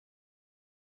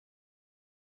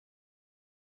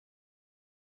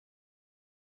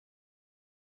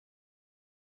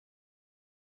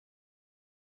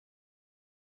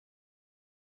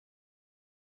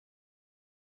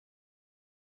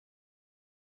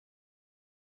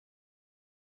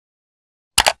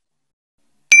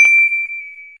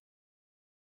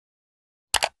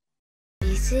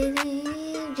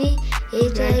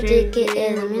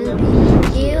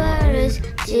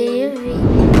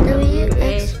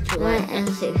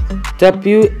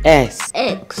WS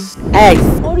X.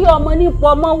 Orí ọmọ ní pọ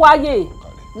ọmọ wáyé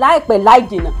láìpẹ́ láì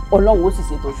jìnnà Ọlọ́run ó sì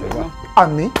ṣètò ṣùgbọ́n.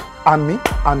 Àmín.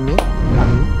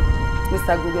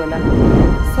 Mr. Goriola,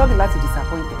 sorry láti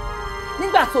disappoint ẹ.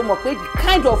 Nígbà tó mọ̀ pé the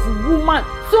kind of woman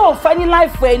tí ò fẹ́ ní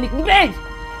life ẹ ní bẹ́ẹ̀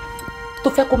tó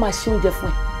fẹ́ kó máa ṣe oúnjẹ fún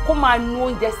ẹ, kó máa nu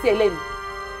oúnjẹ sí ẹ lẹ́nu,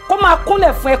 kó máa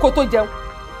kúnlẹ̀ fún ẹ kó tó jẹun,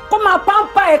 kó máa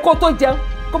pamper ẹ kó tó jẹun,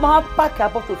 kó máa pààkì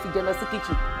abọ́ tó fi jẹ lọ sí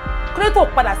kitchen. Kí ló tó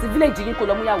padà sí village yín kó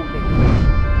lọ mú yàwó rẹ̀?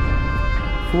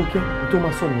 Fúnkẹ́, tó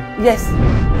máa sọ ni. Yes.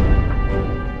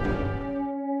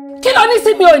 Kí ló ní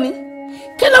sí mi ò ní?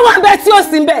 Kí ló wà bẹ́ẹ̀ tí ó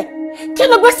sì ń bẹ̀? Kí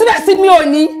ló gbé síbẹ̀ sí mi ò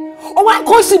ní? Ó wá ń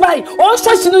kó sí báyìí, ó ń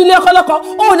ṣọ́ọ̀ṣì nínú ilé ọkọlọ́kọ,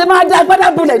 ó lè máa dá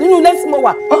agbádá bulẹ̀ nínú ilé tí mo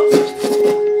wà.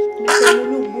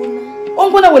 Ó ń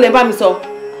gbóná wo lè bá mi sọ?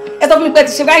 Ẹ sọ fún mi pé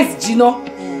ti ṣe ráìsì jiná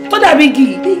tó dàbí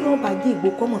igi. Béèyàn ọba gé ìgbó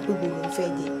kọ́mọ̀ pé gbòòrò ń fẹ́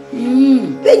jẹ.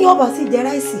 Béèyàn ọba sì jẹ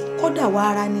ráìsì kọ́dà wá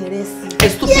ara ní ìrẹsì.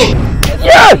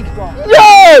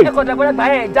 Ẹ kọ́ dàgbọ́dà gbà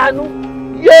ẹ̀ dánú.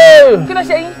 Kí ló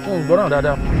ṣe yín? Gbọ́dọ̀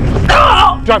dáadáa.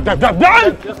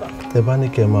 Ẹ bá ní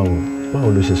kẹ́ máa wò báwo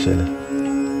ló ṣe ṣẹlẹ̀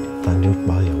ta ni ó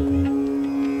pa ìyàwó yín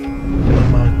ẹ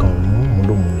máa kàn mú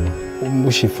múlòmúlò. Mo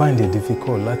ṣe find it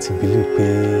difficult láti believe pé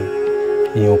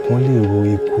èèyàn kan lè ro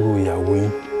ikú ìyàwó yín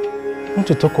wọ́n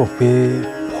ti tọkọ̀ pé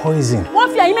poison. Wọ́n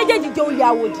fi ẹ̀yin méjèèjì jẹ olè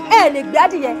àwòdì ẹ lè gbé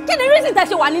adìyẹ kí ni reason tẹ́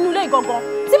ṣe wà nínú ilé ìgangan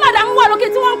tí madam wà lókè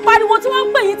tí wọ́n ń pariwo tí wọ́n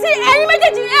ń pè yín tí ẹ̀yin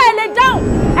méjèèjì ẹ lè dáhùn.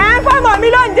 Ẹ ń fọmọ mi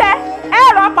ló ń jẹ ẹ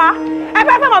rọpa ẹ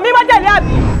fẹ́ fọmọ mi wọ́n jẹ̀lé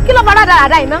àbí. Kí ló fara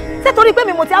dáradára iná ṣé torí pé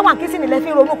mi mo ti àwọn àkíyèsí nílẹ̀ fi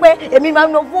ronú pé èmi máa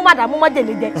ń fún madam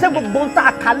mọ́jèlé jẹ. Ṣé gbogbo ń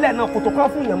tà kálẹ̀ náà kò tó kán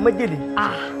fún èèyàn méjèlé?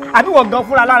 Àbí wọ́n gan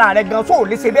fúnra lára rẹ̀ gan sóò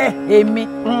lè ṣe bẹ́ẹ̀. Èmi.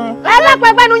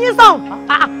 Ẹlẹ́pẹ̀gbẹ́nu yín sàn.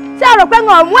 Ṣé ẹ rò pé ń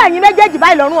mú ẹ̀yin méjèèjì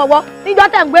báyìí lọ́rùn ọwọ́ níjọ́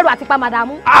tẹ̀ ń gbèrò àti pa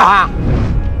màdàmú?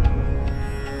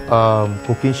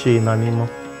 Kò kí ń ṣe iná ní mọ́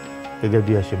gẹ́gẹ́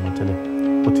bí ẹ ṣe mọ̀ tẹ́lẹ̀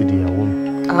ó ti di ìyàwó mi.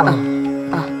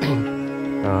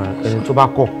 Ẹni tó bá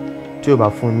kọ̀ tí ó bá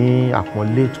fún ní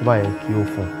àpọ́nlé tó bá yẹ kí ó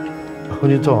fún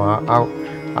onítọ̀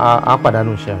á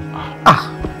pàdánù iṣẹ́ rẹ̀.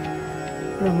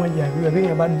 Ọmọ ìyá mi ẹbí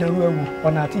yẹn bá dẹrú ẹ̀wò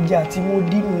ọ̀nà àtijọ́ àti mo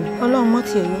dínú. Ọlọ́run mọ́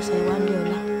ti ẹ̀yọ́ ṣe wá ní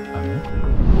ọlá.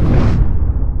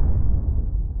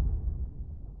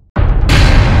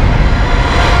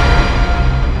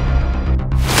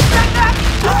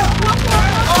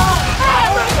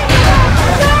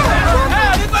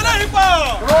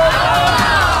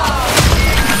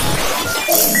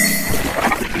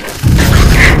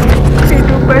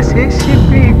 Ṣe ṣí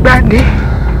bí ìgbà ní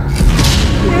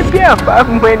ebi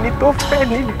àbámọ̀ ẹni tó fẹ́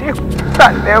ní dẹ́kun.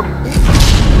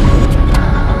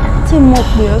 Tí mo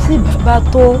pè ọ́ sí bàbá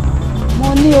tó mo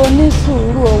ní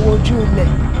onísùúrù owó ojú ilẹ̀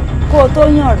kó o tó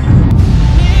yàn rẹ̀.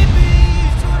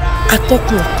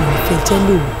 Atọ́kùn ọ̀tọ̀ ìfẹ́ jẹ́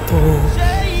lóòótọ́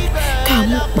ká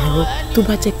mú pààrọ̀ tó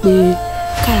bá jẹ́ pé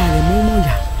kára rẹ̀ mọ́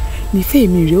mọ̀yà nífẹ̀ẹ́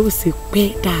mi rẹ̀ ó ṣe pẹ́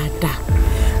dáadáa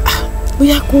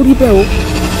bóyá kó rí bẹ́ẹ̀ o.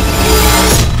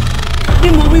 Bí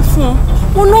mo wí fún ọ,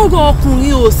 mo lọ́rọ̀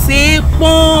ọkùnrin ò ṣeé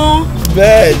pọ́n.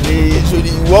 Bẹ́ẹ̀ ni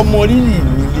sórí ìwọ ọmọ rírì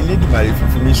mi Elédùmarè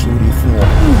fífi mi sórí fún ọ.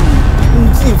 N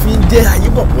tí n fi jẹ́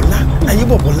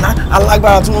ayébọ̀bọ̀lá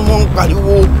alágbára tí wọ́n mọ̀ ń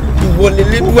pariwo ìwọlé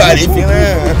Elédùmarè fi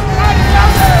hàn.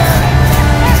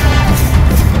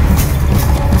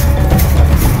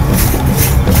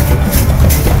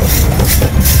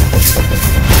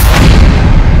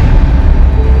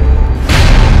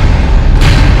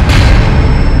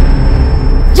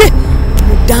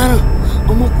 Dáràn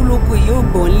ọmọkúlógún yìí ò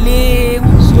gbọ́n lé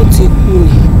wọn tó ti kú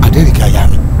ni. Adẹ́rìkẹ́ aya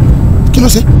mi kí ló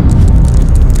ṣe.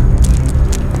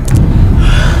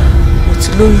 Mo ti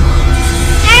lóyún.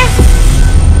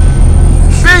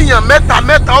 Béèyàn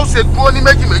mẹ́ta ó ṣe dúró ní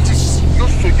méjì yóò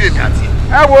sojú èmi àti.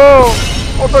 Ẹ wo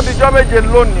ó tó dijọ́ méje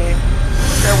lónìí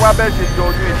ẹ wá bẹ́ẹ̀ ṣe jọ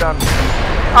oyún ìdáná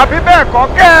àbí bẹ́ẹ̀ kọ́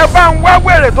kẹ́ ẹ bá ń wá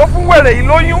wèrè tó fún wèrè yìí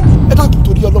lóyún. Ẹ dákun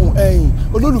torí Ọlọ́run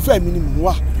olólùfẹ́ mi ni mò ń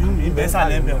wà. Ibẹ̀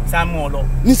sàlẹ̀ ń bẹ̀ sá mú ọ lọ.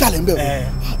 Ní sàlẹ̀ ń bẹ̀ wọ́n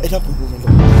ẹ dákun ló ń lọ.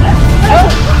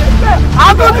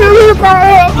 Àtúntì rí ikọ̀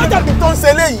o. Ajáde tó ń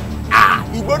ṣe léyìí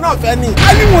ìgbó náà fẹ́ ni. A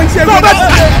ní mò ń ṣe gbọ́dọ̀.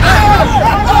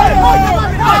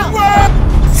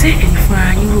 Ṣé ẹ̀yin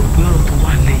fúnra yín rò pé ọ̀rọ̀ tó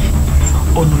wà lẹ́yìn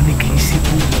ọ̀nà ni kì í ṣe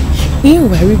kú? Yín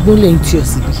wà rí gbólẹ̀ ń tí ọ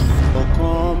síbi.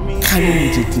 Ká ló ní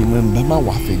tètè mọ nbà má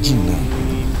wà fẹ́ jìnnà.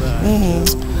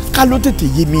 Ká ló tètè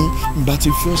yé mi nbà ti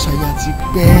fi ọ̀sà ya ti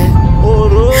pẹ́.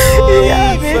 Ìyá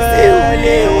mi ṣe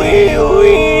wọlé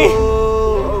wíwí.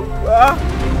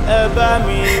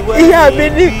 Ìyá mi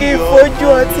ní kí n fojú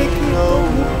ọtí kí n tó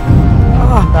mú.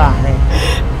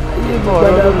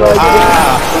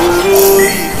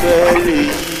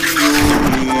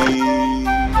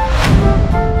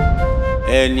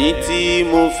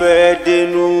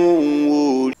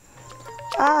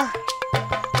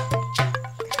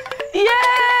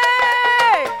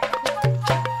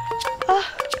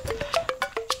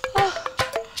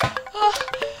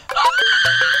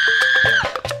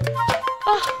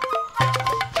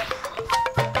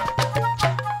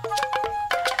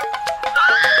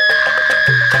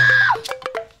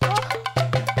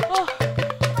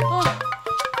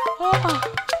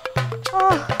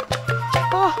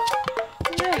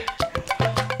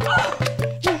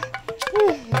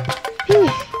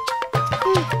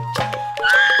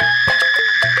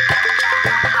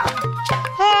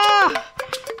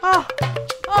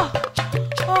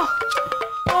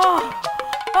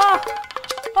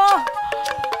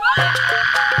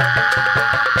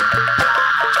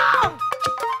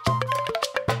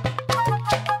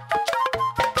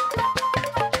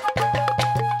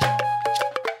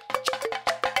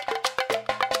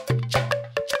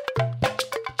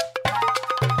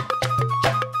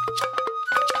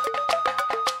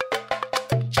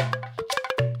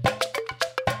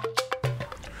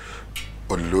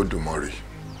 Olódùmarè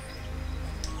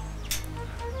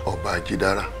ọba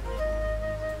Ajídára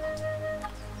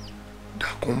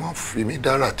dákun má fi mí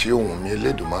dára tí òun mi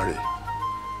Elédùmarè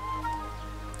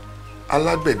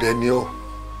alágbẹ̀dẹ ni ọ́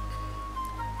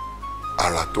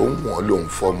àrà tó ń wọ́n lòun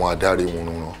fọmọ adarí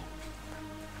wúrúnrán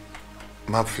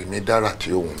má fi mí dára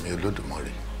tí òun mi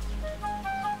Olódùmarè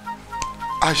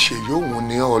àṣeyọ̀hún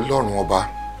ni Ọlọ́run ọba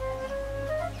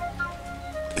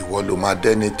ìwọ ló máa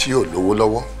dẹ́ni tí ò lówó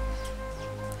lọ́wọ́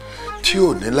tí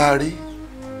ò ní láárí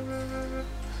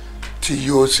tí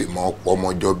yóò sì mọ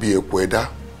ọmọjọ bí epo ẹ̀dá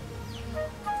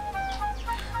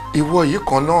ìwọ yìí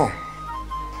kan náà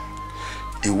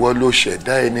ìwọ ló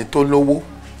ṣẹ̀dá ẹni tó lówó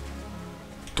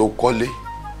tó kọ́lé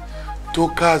tó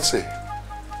káàsẹ̀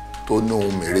tó ní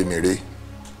ohun mèremère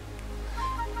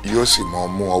yóò sì mọ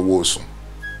mú ọwọ́ sùn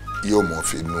yóò mọ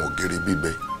fi nu ògiri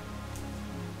gbígbẹ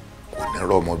kò ní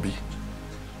rọ́mọ bí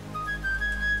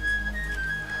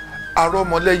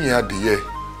arọ́mọlẹ́yìn adìyẹ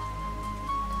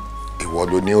ìwọ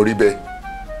ló ní orí bẹ́ẹ̀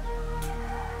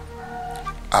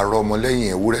arọ́mọlẹ́yìn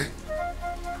ewúrẹ́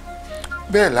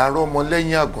bẹ́ẹ̀ la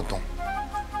arọ́mọlẹ́yìn àgùntàn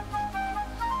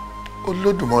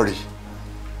Olódùmarè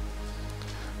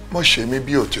mọ̀ ṣe mí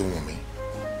bí ò ti wù mí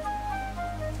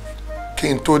kí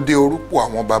n tó dé orúkọ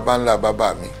àwọn baba ńlá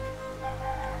bàbá mi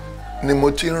ni mo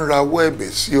ti ń rawọ́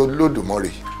ẹ̀bẹ̀ sí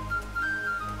Olódùmarè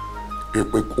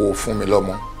pé kó fún mi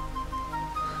lọ́mọ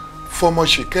fọmọ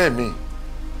ṣìkẹ́ mi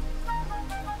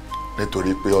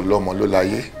nítorí pé ọlọ́mọ ló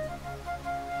láyé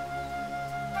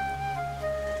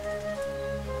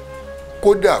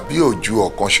kódà bí ò ju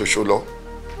ọ̀kan ṣoṣo lọ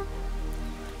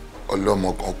ọlọ́mọ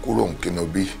kan kúrò ń kínú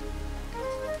bí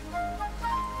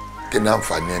kí ní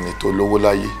àǹfààní ẹni tó lówó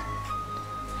láyé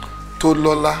tó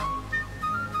lọ́lá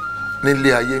nílé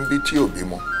ayé ń bí tí ò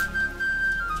bímọ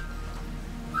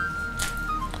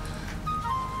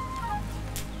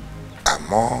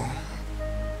àmọ́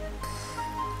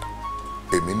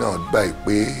èmi náà gbà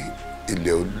pé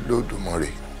ilẹ̀ Olódùmarè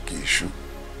kì í ṣú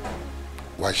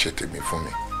wá ṣe tèmi fún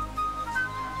mi.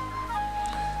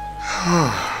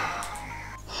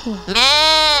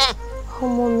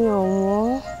 ọmọ mi ọ̀wọ́n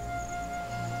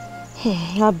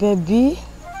Àbẹ̀bí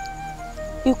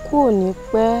ikú ò ní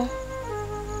pẹ́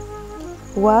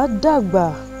wàá dàgbà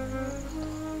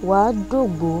wàá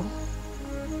dògbó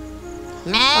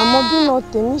àmọ́ bímọ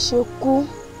tèmi ṣe kú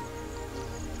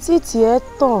títí ẹ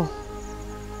tàn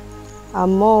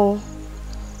àmọ́ o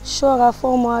ṣọ́ra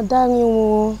fọ́mọ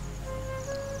adáríhun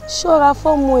ṣọ́ra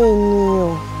fọ́mọ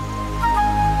ènìyàn.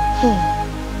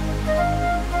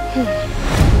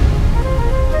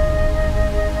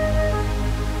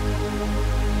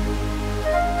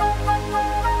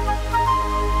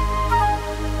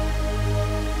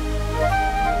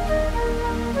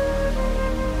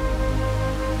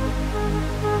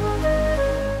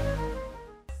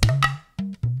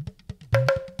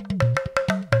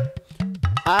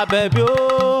 Àbẹ̀bí o,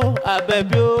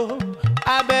 Àbẹ̀bí o,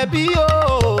 Àbẹ̀bí o,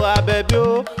 Àbẹ̀bí o,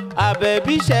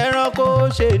 Àbẹ̀bí ṣẹranko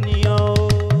ṣènìyàn o.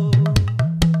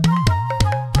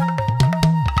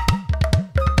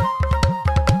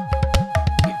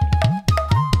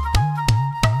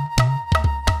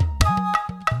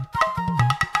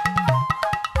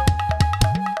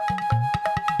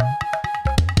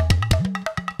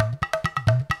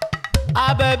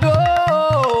 Àbẹ̀bí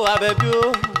o, Àbẹ̀bí o,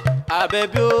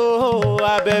 Àbẹ̀bí o,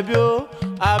 Àbẹ̀bí o,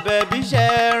 Àbẹ̀bí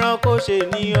ṣẹranko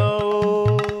ṣènìyàn o.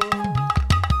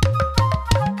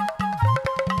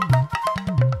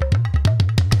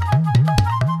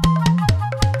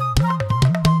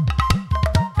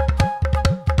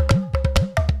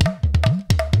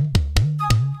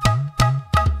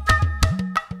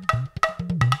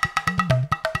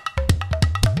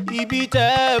 Ibi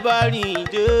tẹ́ bá rìn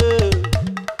dé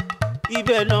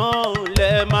ibẹ̀ náà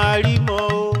lẹ máa rí mọ́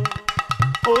o.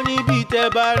 Ó ní bí tẹ́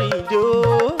bá rìn dé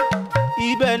o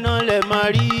ibẹ̀ náà lẹ máa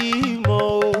rí mọ́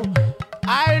o.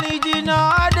 Àìrìnjìnnà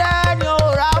ọdẹ ni ò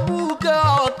rà bùkẹ́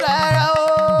ọ̀kẹ́rẹ́ o.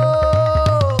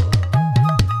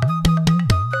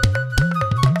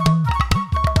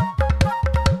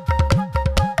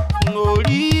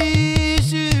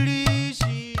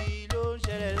 Oríṣiríṣi ló ń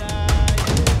ṣẹlẹ̀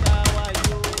láyé táwa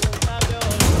yóò lábẹ́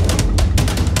ọ̀run.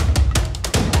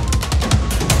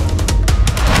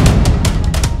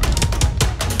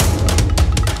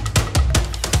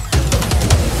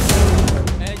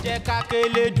 Ẹ jẹ́ ká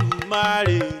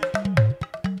k'Elédùmarè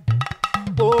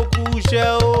ó kú iṣẹ́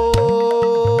o.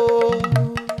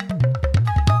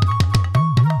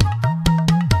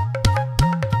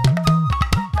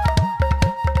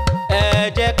 Ẹ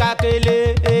jẹ́ ká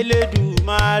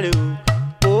k'Elédùmarè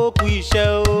ó kú iṣẹ́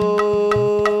o.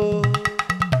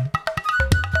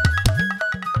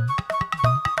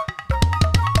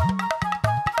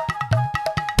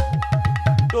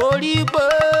 torí pé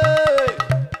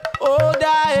ó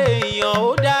dá èèyàn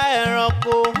ó dá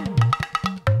ẹranko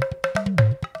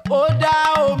ó dá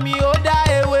omi ó dá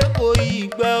ewéko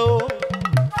ìgbẹ́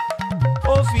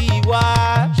ó fi wá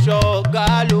ṣọ̀gá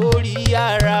lórí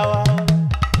ara wa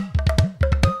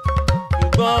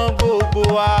ṣùgbọ́n gbogbo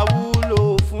wa wúlò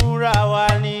fúnra wa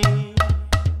ni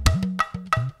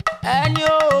ẹni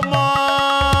ò mọ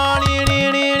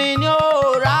rìnrìn ni ó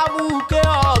rábùkẹ́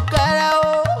ọ̀kẹ́rẹ́ ó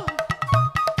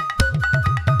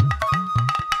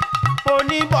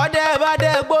oníbọ̀dẹ̀ bá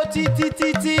dẹ́gbó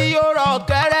títí yóò rọ̀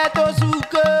kẹ́rẹ́ tó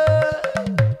súnkẹ́.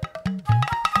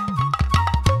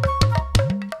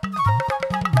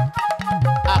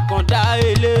 Àkàndá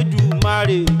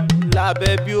Elédùmarè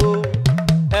l'Àbẹ̀bí o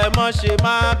ẹ mọ́ ṣe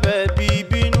má bẹ̀bí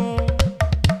bínú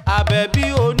Àbẹ̀bí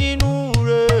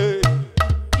onínúure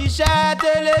iṣẹ́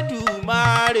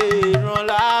t'Elédùmarè rán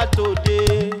látòde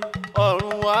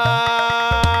ọ̀run wá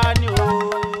ni o.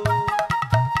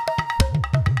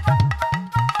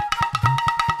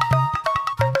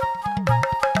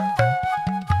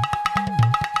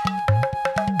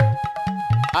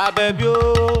 Àbẹ̀bí o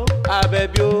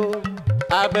Àbẹ̀bí o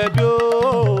Àbẹ̀bí o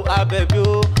Àbẹ̀bí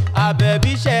o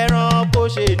Àbẹ̀bí ṣẹran kó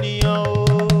ṣe nìyàn o.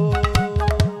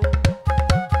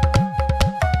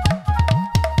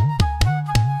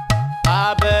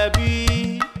 Àbẹ̀bí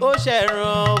ó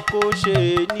ṣẹran kó ṣe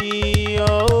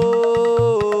nìyàn o.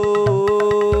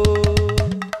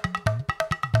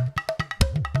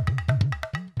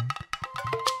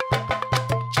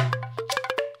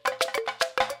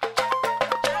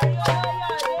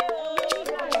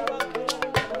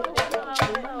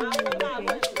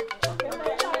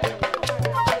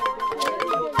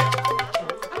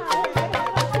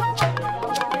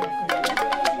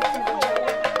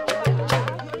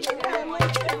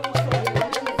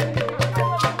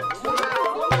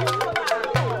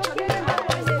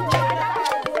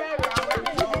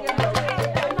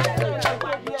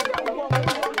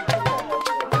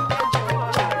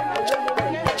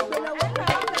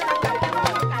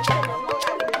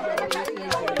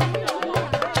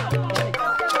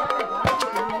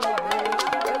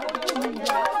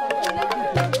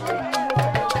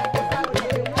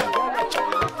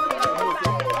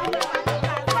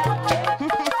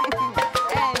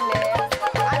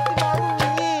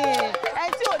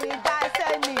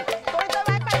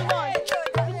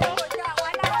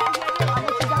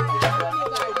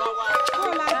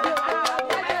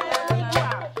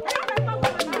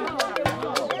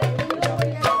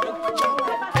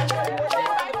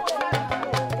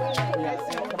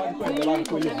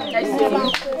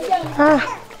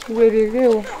 Wèrè rè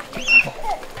o.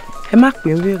 Ẹ má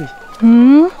pè ń wèrè.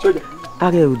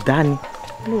 Ara ẹ̀ ò dá ni.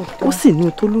 Ó sì ní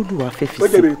ohun tó lódùwà fẹ́ fi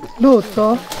sí.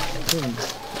 Lóòótọ́.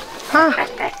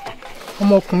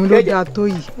 Ọmọkùnrin ló dáa tó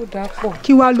yìí. Ó dáa pọ̀.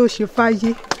 Kí wá ló ṣe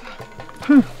fáyé?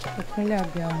 Ìpínlẹ̀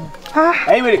Abíámọ.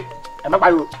 Ẹ̀yin wèrè, ẹ má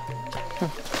pariwo.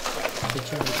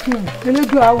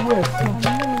 Elédùn awọ ẹ̀ fún.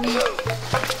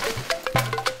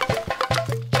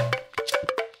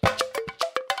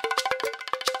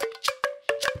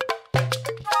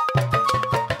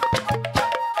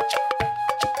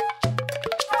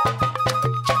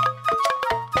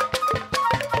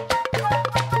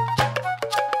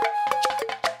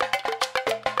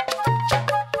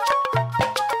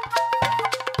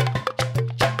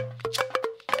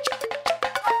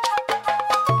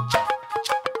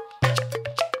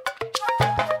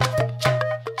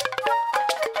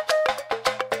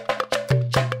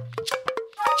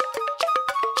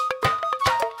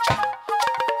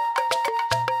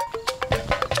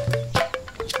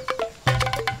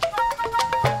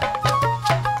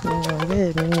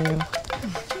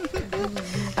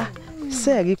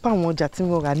 Rí pa àwọn ọjà tí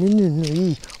mo rà nínú ìlú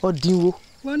yìí ọdínwó.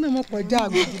 Wọ́n náà mọ̀ pọ̀já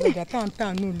àgbèjì lọ́jà táǹtà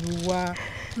náà ló wá.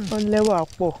 Wọ́n lẹ́wà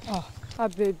pọ̀.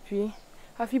 Àbẹ̀bí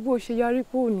àfi bó ṣe yarí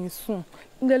pé ò ní sùn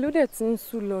ilẹ̀ ló dẹ̀ ti ń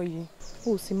sùn lọ yìí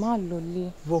ó sì máa lọlé.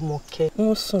 Bọ́mọkẹ́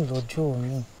wọ́n sùn lọ́jọ́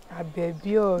mi.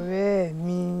 Àbẹ̀bí ọ̀rẹ́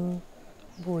mi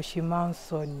bó ṣe máa ń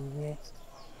sọ nìyẹn.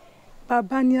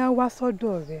 Bàbá ní á wá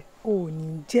sọ́dọ̀ rẹ̀ ò ní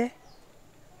jẹ́.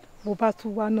 Bó bá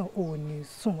tún wá náà ò ní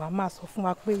sùn wá máa sọ fún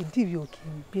wa pé ìdí rẹ ò kì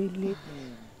í gbélé.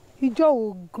 Ìjọ́ wo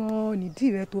gan-an nìdí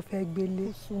rẹ tó fẹ́ gbélé?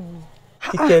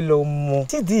 Kíkẹ́ lọ mọ̀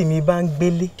tídìí mi bá ń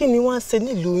gbélé kí ni wọ́n á ṣe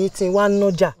nílùú yín tí wọ́n á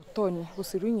nájà. Ọ̀tọ̀ ni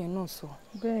òṣèré yẹn náà sọ.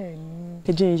 Bẹ́ẹ̀ ni.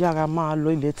 Ẹ jẹ́ n yára máa lọ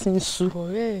ilẹ̀ tí ń ṣú.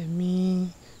 Ọ̀rẹ́ mi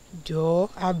jọ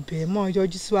abẹ mọ́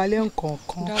yọjú sí wa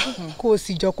lẹ́ǹkọ̀ọ̀kan kó o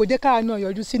sì jọ kó jẹ́ káà náà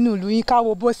yọjú sínú ìlú yín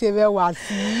káwo bó ṣe rẹwà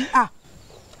sí.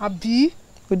 Àbí.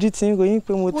 Ojú ti ń ròyìn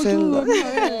pé mo ti ń lọ.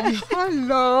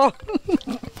 Lọ.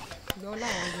 Lọ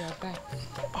láwọn ọ̀rẹ́ àbá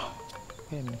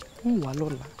ẹ̀. Ń wà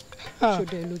lọ́la.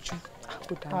 Ṣòdẹ lójú.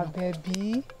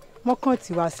 Àbẹ̀bí mọ́kàn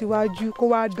tí wá síwájú kó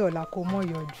wá dọ̀la kó mọ̀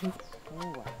yọjú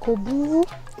kò burú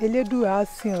elédùn á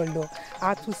sìn ọ lọ á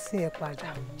tún sìn ẹ padà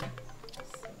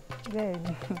bẹ́ẹ̀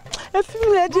ni ẹ fi mi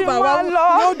lè jí wá lọ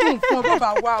yóò dùn fún ọ bó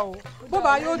bá wá o bó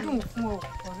bá yóò dùn fún ọ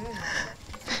ọ̀rẹ́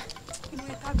mi kí ló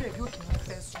dé tábìlì yóò kí n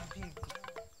fẹ́ sùn bí ìgbà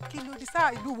kí ló dé sáà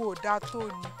ìlú wo ò dáa tó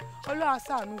ni ọlọ́run á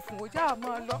ṣàánú fún o já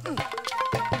máa lọ.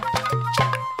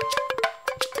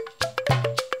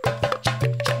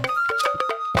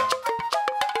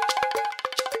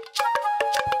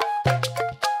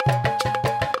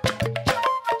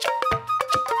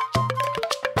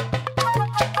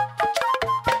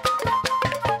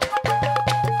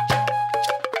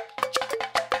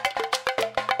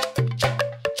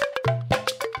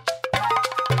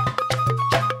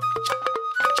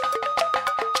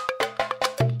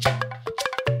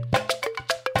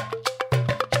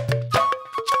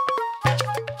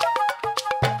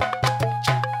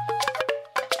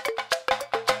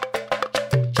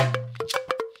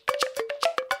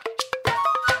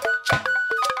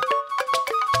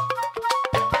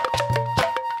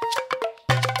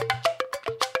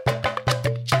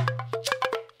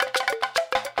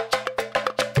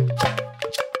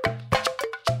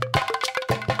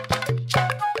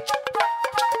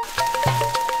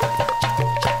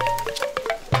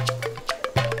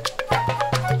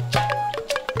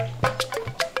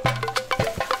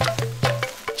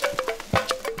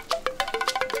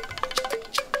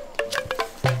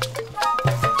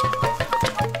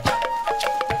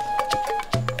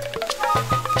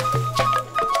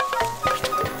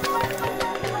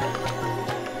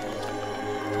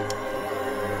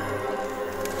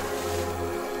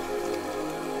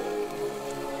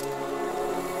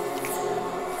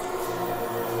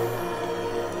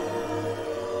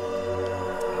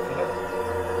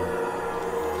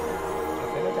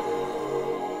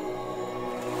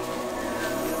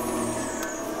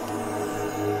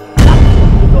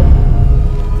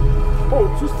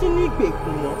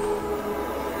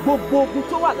 Gbogbo ogun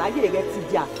tó wà láyé rẹ ti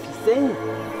di àfìsẹ́yìn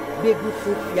gbégun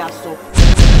fún fi aṣọ.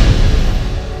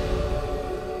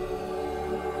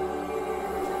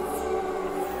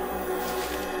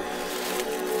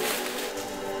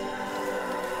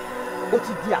 Ó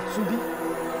ti di àtúnbí.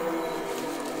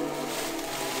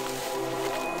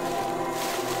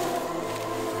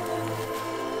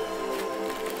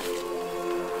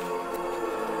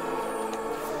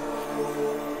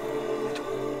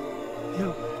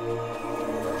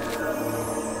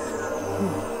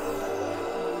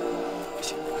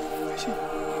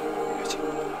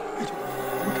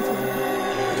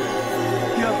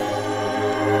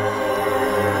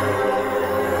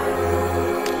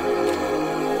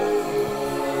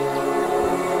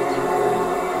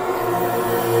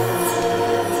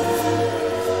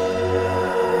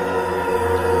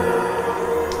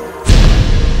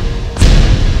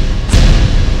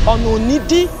 Ọ̀nà òní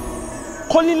dí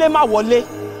kónílé má wọlé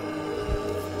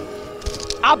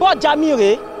abọ́jà mi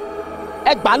rèé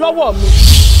ẹ gbà lọ́wọ́ mi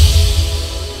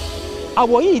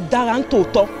àwọ̀ yìí dára ń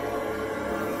tòótọ́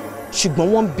ṣùgbọ́n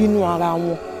wọ́n ń bínú ara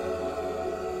wọn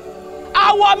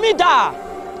àwọ̀ mi dà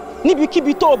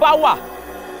níbikíbi tó o bá wà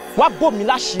wá bò mí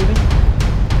láṣìírí.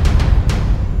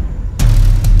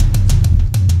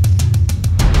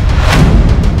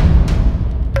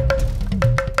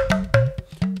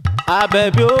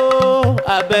 Abebi o,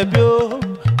 Abebi o,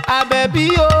 Abebi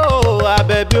o,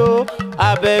 Abebi o,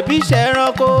 Abebi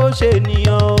Seranko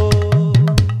Seniyan o.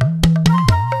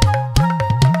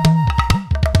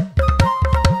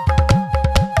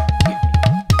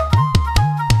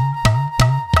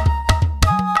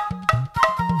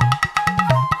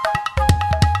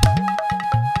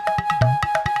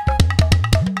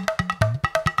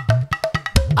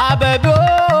 Abebi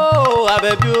o,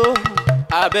 Abebi o.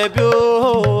 Abebi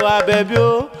o, Abebi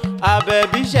o,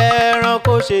 Abebi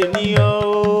Seranko Seniyan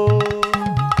o.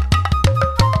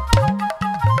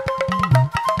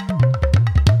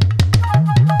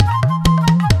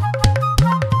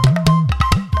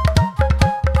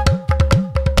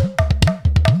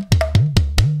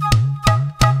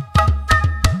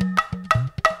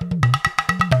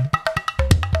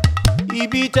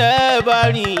 Ibi tẹ́ bá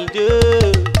rìn dé,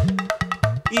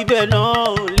 ibẹ̀ náà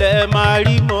lẹ máa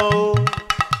rí mọ́ o.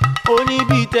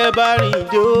 Oníbi tẹ́ bá rìn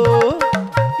dé,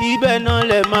 ibẹ̀ náà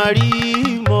lẹ máa rí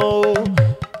mọ́ o.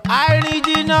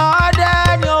 Àìrìnjìnnà ọdẹ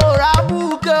ni ò rà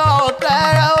bùkẹ́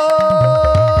ọ̀kẹ́rẹ́ o.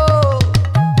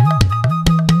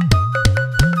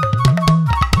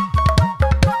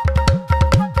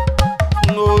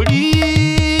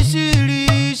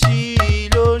 Oríṣiríṣi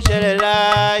ló ń ṣẹlẹ̀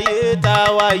láyé tá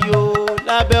a wà yó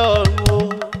lábẹ́ ọ̀run o.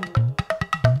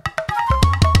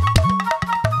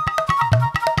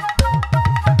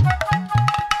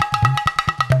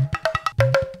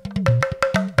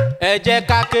 ẹ jẹ́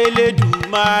ká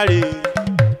k'Elédùmarè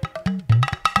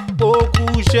ó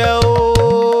kúṣẹ́ o.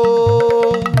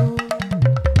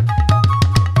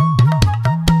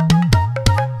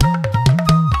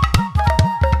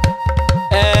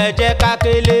 ẹ jẹ́ ká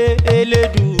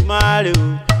k'Elédùmarè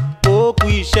ó kú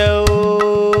iṣẹ́ o.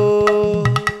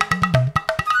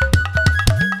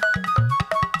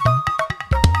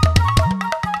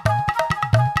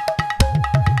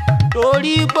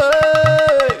 torí pé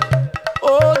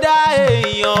ó dá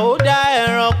èèyàn ó dá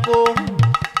ẹranko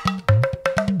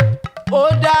ó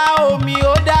dá omi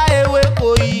ó dá ewéko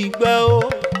ìgbẹ́ o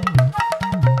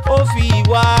ó fi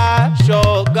ìwà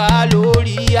ṣọ̀gá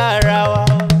lórí ara wa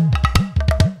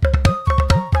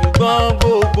ṣùgbọ́n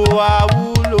gbogbo wa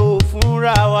wúlò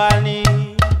fúnra wa ni.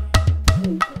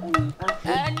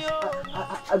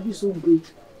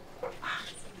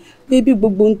 bébí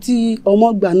gbogbo ohun tí ọmọ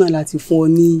gbà náà láti fún ọ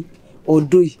ní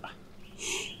ọdún yìí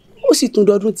ó sì tún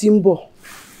dọdún tí ń bọ̀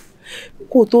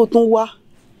kó tó tún wá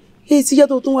èyí tí jẹ́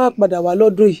tó tún wá padà wá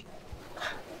lọ́dún yìí.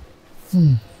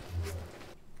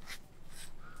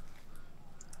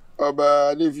 ọba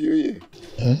adéfioyè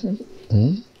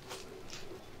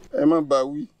ẹ má bá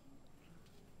wí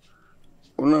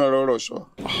òun náà rọrọ sọ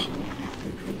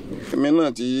èmi náà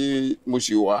tí mo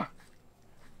sì wá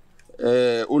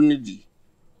ó nídìí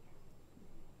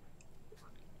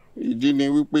ìdí ni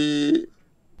wípé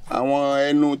àwọn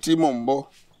ẹnu tí mò ń bọ̀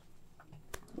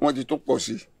wọ́n ti tún pọ̀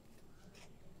sí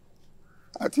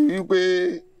àti wípé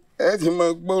ẹ ti mọ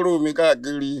gbọ́rọ̀ mi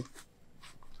káàkiri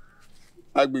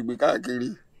agbègbè káàkiri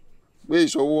pé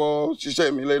ìṣọwọ́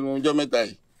ṣiṣẹ́ mi lẹ́nu ọjọ́ mẹ́ta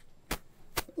yìí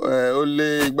ó lé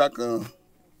igbá kan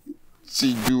sí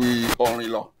ju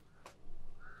ọ̀rìn lọ.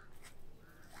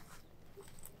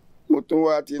 mo tún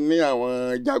wá ti ní àwọn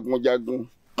jagunjagun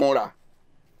kúnra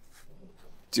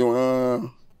tí wọ́n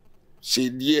ṣe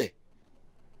díẹ̀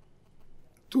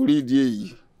torí ìdí èyí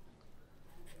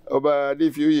ọba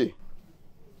adéfioyè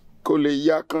kó lè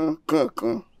yá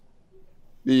kánkànkan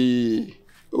bíi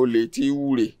olè tí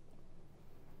wúre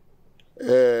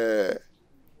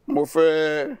mo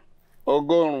fẹ́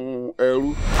 100 ẹrú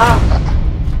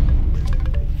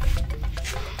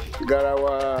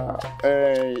garawa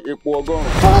epo 100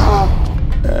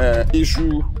 iṣu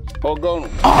 100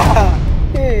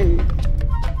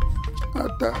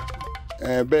 ata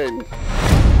bẹ́ẹ̀ ni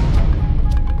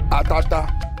àtàtà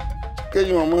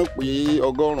kéèyàn mọ̀ pé 100 ó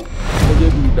jẹ́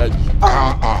bí ìdajì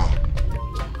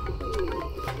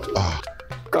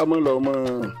ká mọ́ lọ mọ́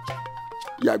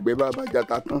yàgbẹ́ bàbá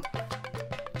jata tán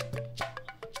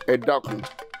ẹ dákun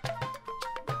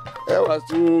ẹ wá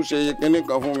tún ṣe kinní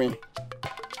kan fún mi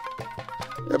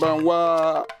ẹ bá ń wá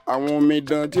àwọn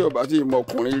omidan tí ó bá ti mọ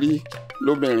ọkùnrin rí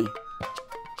lóbìnrin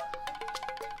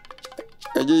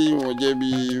ẹ jẹ́ yìí wọ́n jẹ́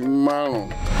bíi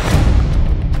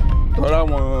 5 tọ́ra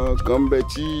àwọn kan ń bẹ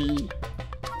tí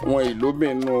wọn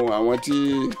ìlóbìnú àwọn tí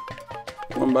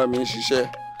wọ́n bá mi ṣiṣẹ́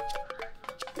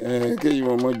kéyìí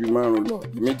wọn mọ́ ju 5 lọ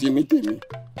èmi ti ní tèmi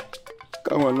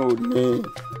káwọn náà ò ní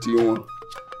tiwọn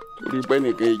torí pé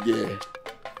nìkan jẹ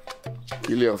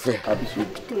kílẹ̀ ọ̀fẹ́.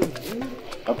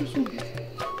 àbísọ̀bù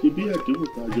ibi àdéhùn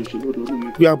tá a jọ ṣe lọ́dọọdún ni.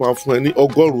 bí a máa fún ẹ ní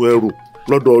 100 ẹrù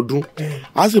lọ́dọọdún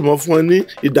a sì máa fún ẹ ní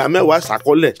 10%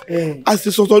 ìṣàkọọ́lẹ̀ a sì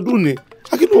sọtọdún ni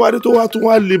akínúwádé tó wá tún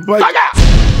wá lè báyìí.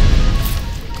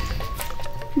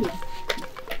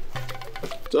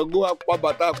 tọ́gbó apá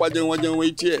bàtà apájẹ́ wọn jẹun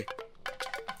etí ẹ̀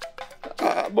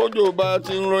bọ́jọ́ bá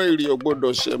ti ń rán èrè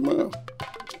ọ̀gbọ́dọ̀ ṣẹ̀ mọ́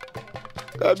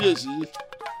kábíyèsí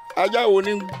ajá wo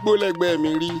ní gbólẹ́gbẹ́ mi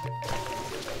rí.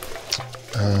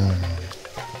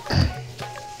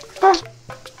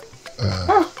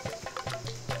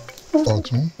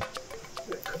 ọ̀tún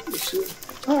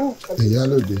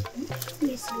ìyálòde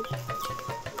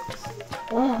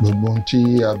gbogbo ohun tí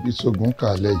abísógun kà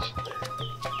lẹ́yìn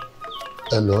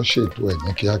ẹ lọ́ọ́ ṣètò ẹ̀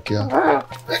ní kíákíá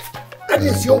ẹ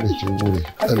bọ́lẹ̀ tí wúre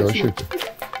ẹ lọ́ọ́ ṣètò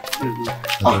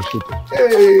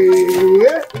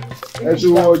ẹ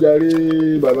tún wọ́n ọjà rí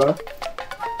bàbá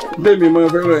bẹ́ẹ̀mi máa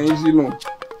fẹ́ràn yín sínú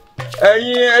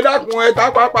ẹ̀yin ẹ dákun ẹ tá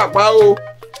pápápá o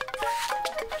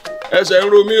ẹsẹ̀ ń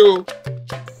ro mí o.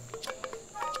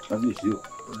 kábíyèsí o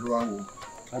olúwawo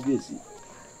kábíyèsí.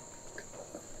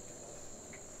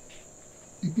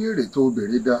 ìbéèrè tó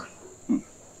béèrè dá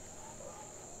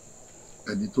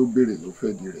ẹni tó béèrè ló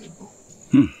fẹ́ di rẹ̀ bọ̀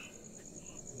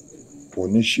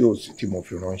oníṣẹ́ òsì tí mo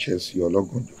fi ránṣẹ́ sí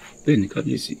ọlọ́gànjọ́. bẹ́ẹ̀ ni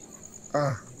kábíyèsí.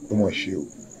 ó mọ̀ ṣe o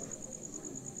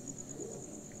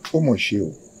ó mọ̀ ṣe o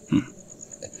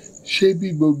ṣé bí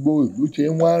gbogbo ìlú ṣe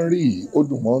ń wá ń rí ó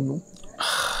dùn mọ́nú.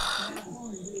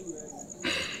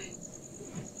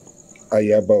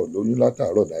 ayaba ò lóyún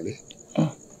látàárọ̀ dálẹ́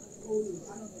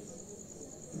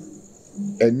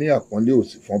ẹni àpọ́nlé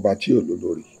òsì fún ọba tí ò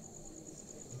lólórí.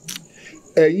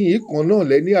 ẹ̀yin yìí kan náà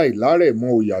lẹ́ni àìlárẹ̀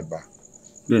mọ́ oyè àgbà.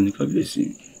 bẹ́ẹ̀ ni kábíyèsí.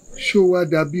 ṣó wá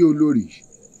dàbí olórí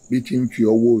bí ti ń fi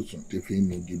ọwọ́ òsùn tí fi ń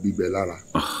nu igi gbígbẹ lára.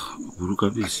 burú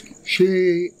kábíyèsí. ṣé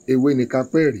ewé ni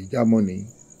kápẹ́ rí jámọ́ ni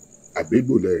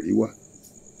àgbégbòlẹ̀ rí wà.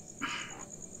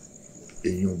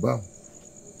 èèyàn báwọn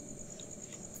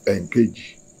ẹ̀ǹkejì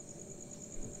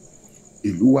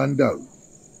ìlú wa ń dàrú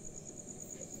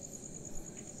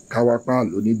káwápá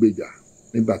lónígbèjà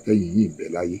nígbà tẹ́yìn yìí ń bẹ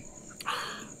láyé.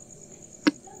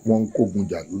 wọ́n ń kógun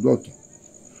jà lọ́tún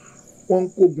wọ́n ń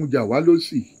kógun jà wá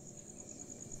lósì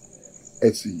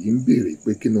ẹ̀sìn yìí ń béèrè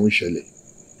pé kí ló ń ṣẹlẹ̀.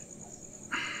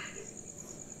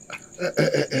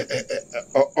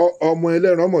 ọmọ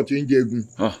ẹlẹ́ran mọ̀ tí ń jẹgun.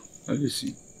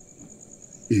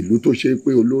 ìlú tó ṣe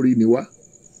pé olórí ni wá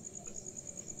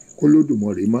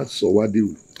k'Olódùmarè má sọ wá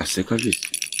dèrò. àṣẹ kábíyèsí.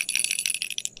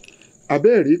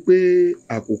 abẹ́ẹ̀ rí pé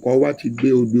àkùkọ wa ti gbé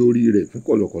ogbe orí rẹ̀ fún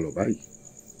kọ̀lọ̀kọ̀lọ̀ báyìí.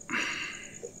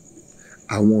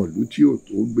 àwọn ìlú tí ò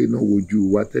tó gbéná wojú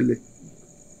wa tẹ́lẹ̀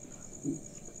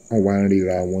wọ́n wá ń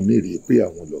ríra wọn nírèé pé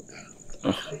àwọn lọ̀gá.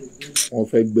 wọ́n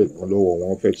fẹ́ gbẹ̀gbọ́n lọ́wọ́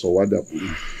wọn fẹ́ sọ wá dàbúrú.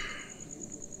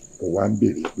 kò wá ń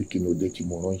béèrè pé kí ló dé tí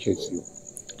mo ránṣẹ́ sí ọ.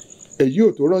 èyí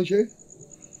ò tó ránṣẹ́.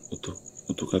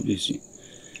 ó tó kábíyèsí.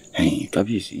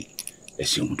 kábíyèsí ẹ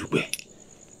ṣé mo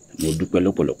dúpẹ́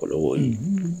lọ́pọ̀lọpọ̀ lọ́wọ́ yín.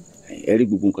 ẹ rí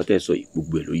gbogbo nǹkan tẹ́ ẹ sọ yìí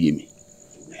gbogbo ẹ̀ ló yé mi.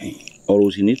 ọ̀rọ̀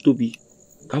òsì ní tóbi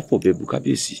ká fọ̀bẹ bu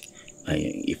kábíyèsí.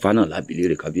 Ifá náà lábìlẹ̀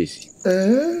rẹ̀ kábíyèsí.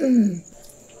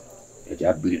 ẹ jẹ́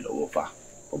á béèrè lọ́wọ́ fa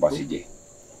ọba sì jẹ́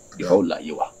Ifá ò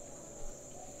láyé wa.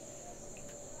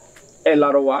 ẹ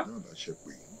larọ wa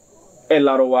ẹ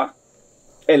larọ wa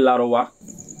ẹ larọ wa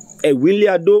ẹ̀wílé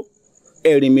adó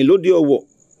ẹ̀rìnmí lóde ọ̀wọ̀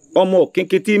ọmọ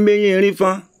kínkín tí méyìn rí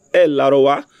fan ẹ larọ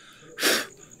wa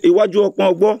iwájú ọpọ́n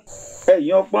ọgbọ́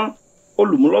ẹ̀yìn ọpọ́n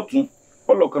olùmúlọ́tún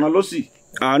ọlọ́kanà lọ́sì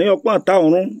àárín ọpọ́n àtà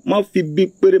ọ̀run má fi bí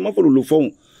péré má fòlòlò fọhùn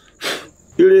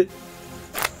eré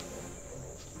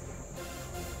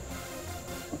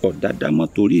ọ̀dàdà má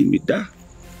torí mi dá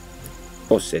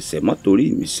ọ̀sẹ̀sẹ̀ má torí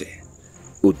mi sẹ̀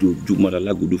ojoojúmọ́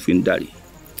lalágodo fi ń dàrí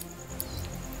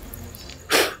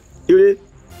eré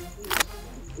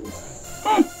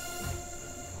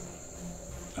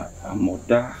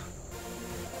àbámọ̀dá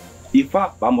Ifá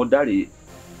àbámọ̀dá rèé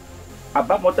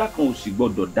àbámọ̀dá kan ò sì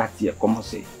gbọ́dọ̀ dá tiẹ̀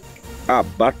kọ́mọ́sẹ̀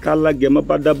àbátálágẹmọ́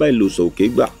bá dábàá ìlòsàn òkè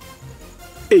gbà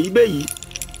èyí bẹ́yìí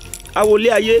awolé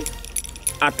ayé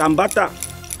àtàǹbátà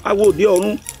awòdì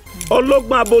ọ̀run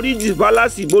ọlọ́gbọ́n aboríjì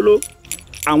fálásì bolo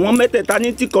àwọn mẹ́tẹ̀ẹ̀ta ní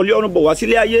tìkọ̀lé ọ̀run bọ̀ wá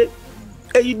sílé ayé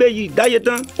èyí bẹ́yìí dáyé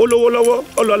tán ó lówó lọ́wọ́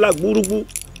ọlọ́lá gbúrúgbú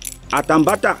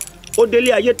àtàǹbátà ó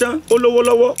délé ayé tán ó lówó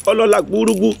lọ́wọ́ ọlọ́lá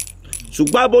gbúrúgbú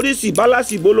ṣùgbọ́n aboríjì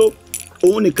fálásì bolo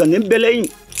òun nìkan ní bẹ lẹ́yìn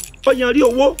ọyàn rí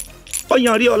owó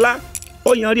ọyàn rí ọlá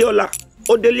ọyàn rí ọlá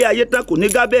ó délé ayé tán kò ní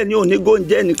gábẹ́ ní òní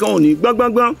góúnjẹ nìkan òní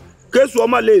gbọ́ngbọ́ngbọ́n kéṣù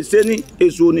ọmọ lè ṣe ní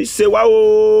èṣù òní ṣe wá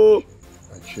o.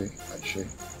 àṣẹ àṣẹ.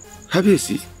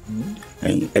 kábíyèsí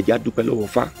ẹja dúpẹ́ lọ́wọ́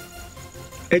Fá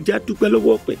ẹja dúpẹ́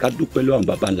lọ́wọ́ ọ̀pẹ ká dúpẹ́ lọ́wọ́ àwọn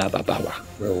baba ńlá baba wa.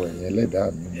 wẹ̀wẹ̀ yẹn ẹlẹ́dàá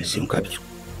mi. ẹ ṣeun kábíyèsí.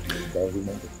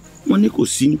 wọ́n ní kò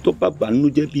sí tó bàbá nínú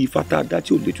jẹ́ bíi fata adá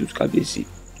tí ò lè tutù kábíyèsí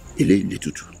eléyìí lè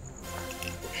tutù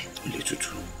lè tutù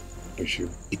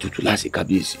ìtutù láti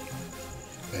kábíyèsí.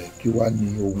 kí wàá ní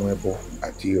ohun ẹbọ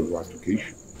àti èrò àtòkéṣù.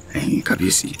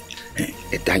 kábíyèsí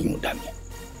ẹ̀dá yìí ò dà mí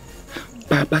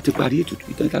bá a bá ti parí ètùtù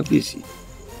ìtàn kábíyèsí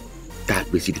tá a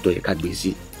gbé síbi tó yẹ ká gbé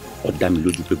sí ó dá mi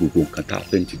lójú pé gbogbo nǹkan tá a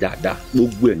fẹ́ ń ti dáadáa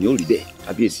gbogbo ẹ̀ ní ó rí bẹ́ẹ̀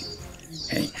kábíyèsí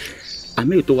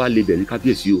àmì ètò wa lè bẹ̀ ní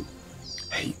kábíyèsí o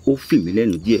ó fì mí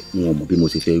lẹ́nu díẹ̀ wọn ò mọ̀ bí mo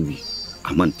ṣe fẹ́ wí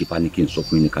àmọ́ ní Ifá ní kí n sọ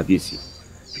fún yín ní kábíyèsí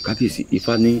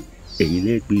Ifá ní ẹ̀yin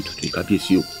lẹ́gbẹ̀ẹ́ ètùtù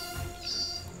kábíyèsí o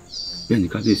bẹ́ẹ̀ ni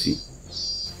kábíyèsí.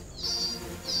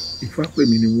 Ifá pè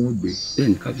mí ni wọ́n gbé. bẹ́ẹ̀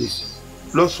ni kábíyèsí.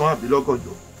 lọ́sàn-án àbí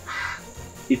lọ́gànjọ́.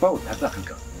 Ifá ò dágbà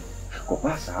kankan kò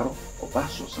bá àṣàárọ̀ kò bá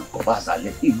àṣọ̀sán kò bá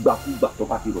àṣàlẹ̀ ìgbàkúgbà tó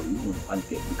bá ti rọ̀ nínú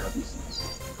ìpànìkẹ́ ní kábíyèsí.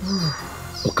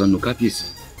 ọ̀kan nù kábíyèsí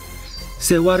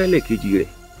ṣe wá rẹ́lẹ̀ kejì rẹ̀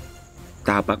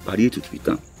tá a bá parí ètùtù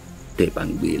ìtàn tẹ́ ẹ bá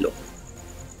ń gbé e lọ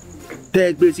tẹ́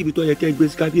ẹ gbé síbi tó yẹ kẹ́ ẹ gbé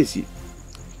sí kábíyèsí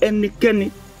ẹnikẹ́ni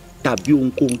tàbí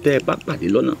ohunkóhun tẹ́ ẹ bá pàdé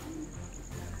lọ́nà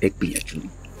ẹ gbìyànjú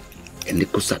ẹni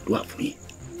kó ṣàdúrà fún yín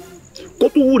kó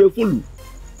tún wúre fòlù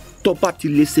tó bá ti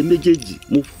lè ṣe méjèèjì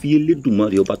mo fi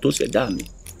Elédùmarè ọba tó ṣẹ̀dá mi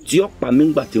tí ó pa mí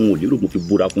ńgbà tí wọn ò lérò mo fi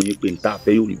búra fún yín pé n tá a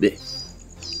fẹ́ yóò rí bẹ́ẹ̀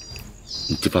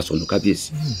n ti fa sọnù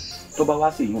kábíyèsí. tó bá wá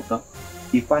sí ìyún tán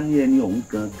Ifá ní ẹni ọ̀hún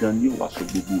gangan ni ó wàá sọ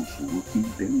gbogbo òṣòro tí ń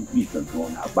bẹ nínú ìgangan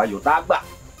ọ̀nà àbáyọ tá a gbà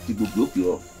tí gbogbo ó fi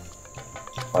rọrùn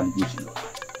Ifá ní bí ó ṣe lọ.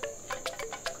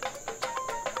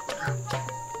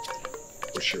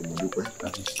 ó ṣe mo dúpẹ́.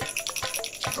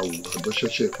 àwò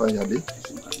àgbọ̀ṣẹ́ṣẹ́ fáyalé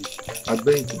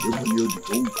agbẹ́yìn tìlé mú yé odò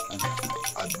tó wù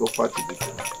àgbọ́fà tìlé tó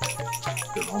wù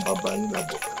ìran bàbá yín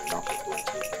làbọ̀ pẹ̀lú lákòókò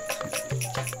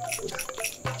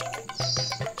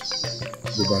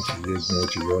bó bá ti yé gun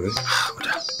ọtí yọ rẹ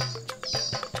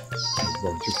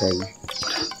ìgbọ̀n tí ká wí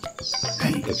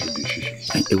ẹ ti di ṣíṣe.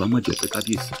 ẹ wá mọ̀jọ̀ pé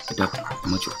kábíyèsí ẹ dákun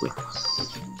mọ̀jọ̀ pé.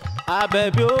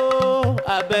 Àbẹ̀bí o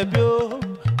Àbẹ̀bí o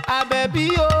Àbẹ̀bí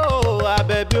o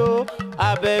Àbẹ̀bí o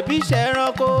Àbẹ̀bí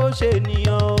Seranko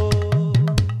Seniyan o.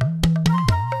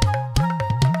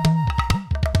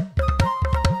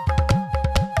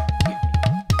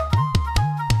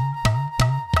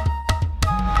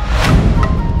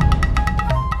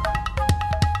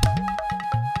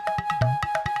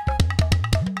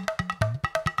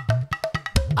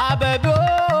 Àbẹ̀bí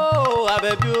o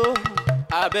Àbẹ̀bí o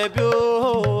Àbẹ̀bí o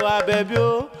Àbẹ̀bí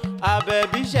o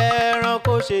Àbẹ̀bí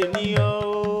Seranko Seniyan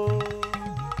o.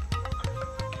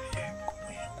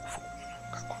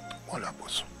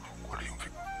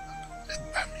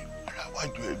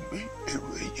 Ọ̀làwájú ẹgbẹ́ èrò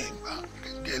ẹ̀yẹ ìgbà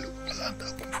gẹ́gẹ́ ló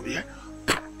aláǹtakùn fúyẹ́.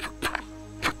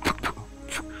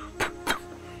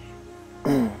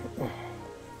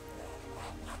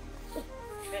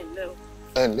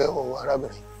 Ẹ ǹlẹ́ o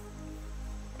arábìnrin.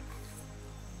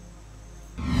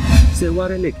 ṣe wá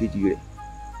rẹ́lẹ̀ kejì rẹ̀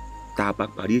tá a bá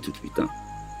parí ètùtù ìtàn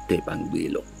tẹ́ ẹ bá ń gbé e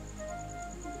lọ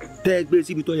tẹ́ ẹ gbé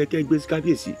síbi tó yẹ kẹ́ ẹ gbé sí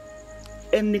kábíyèsí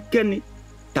ẹnikẹ́ni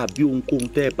tàbí ohunkóhun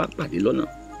tẹ́ ẹ bá pàdé lọ́nà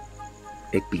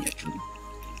ẹ gbìyànjú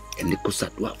ẹni kó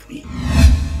ṣàdúrà fún yín.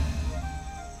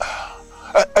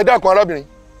 Ẹ dákun arábìnrin.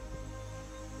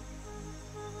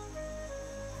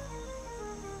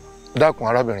 Dákun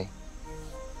arábìnrin.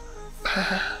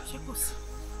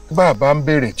 Bàbá ń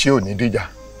béèrè tí ò ní díjà.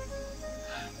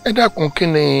 Ẹ dákun kí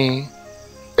ni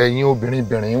ẹ̀yin obìnrin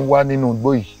ń wá nínú igbó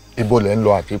yìí? Ibo lẹ ń lọ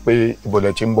àti pé ibo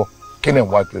lẹ ti ń bọ̀? Kí ni ń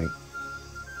wá kiri?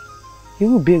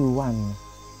 Irú ìbéèrè wà nù.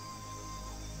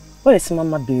 Ó lè sì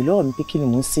máa béèrè lọ́wọ́ mi pé kí ni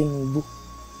mò ń ṣe nínú igbó.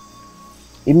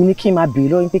 Èmi ni kí n máa béèrè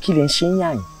lọ́wọ́ mi pé kí lè ń ṣe ń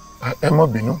yàn. Ẹ má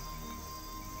bínú.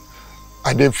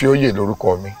 Adéfioyè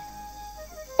lórúkọ mi.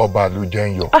 Ọba àlùjẹ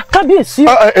ń yọ. Kábíyèsí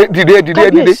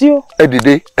o. Ẹ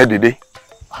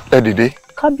dìde.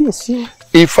 Kábíyèsí o.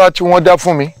 Ifá tí wọ́n dá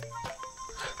fún mi.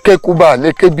 Kéku bá lè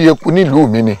ké bí eku nílùú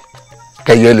mi ni.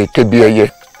 Kẹyẹ lè ké bí ẹyẹ.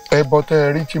 Ẹbọ tẹ́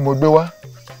ẹ rí tí mo gbé wá.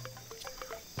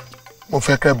 Mo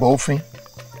fẹ́ kẹ́bọ ó fín.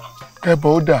 Kẹ́bọ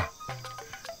ó dà.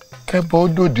 Kẹ́bọ ó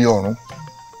dòde ọ̀run.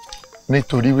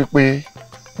 Nítorí wípé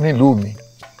nílùú mi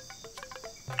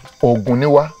ogun ni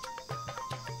wá.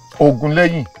 Ogun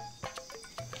lẹ́yìn.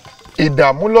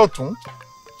 Ìdààmú lọ́tún.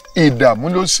 Ìdààmú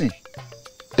lósì.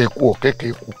 Eku òkèké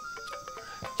eku.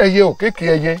 Ẹyẹ òkèké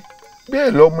ẹyẹ.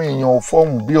 Bẹ́ẹ̀ lọ́mọ èèyàn ò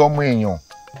fọ́hùn bí ọmọ èèyàn.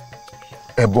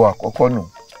 Ẹbọ àkọ́kọ́ nù.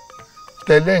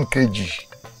 Tẹ́lẹ̀ nkejì.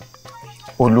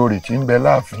 Olórí tí ń bẹ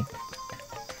láàfin.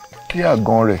 Kí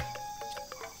àgàn rẹ̀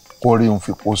kó rí òun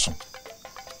fi posùn.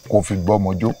 Kó fi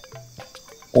gbọ́mọjó.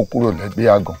 Kó kúrò lẹ́gbẹ́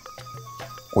àgàn.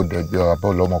 Kó dẹ̀gbẹ́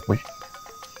abọ́ lọ́mọ pé.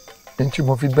 Ní tí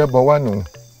mo fi bẹ́bọ wá nù.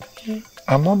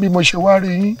 Àmọ́ bí mo ṣe wá rí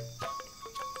yín.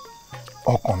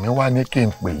 Ọkàn mi wá ní kí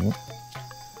n pè yín.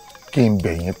 Kí n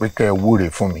bẹ̀ yín pé kẹ́ ẹ wúre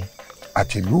fún mi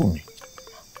àti ìlú mi.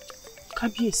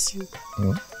 Kábíyèsí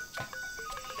o.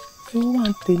 Ó wà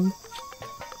ń tèmi.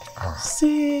 Ṣé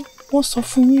wọ́n sọ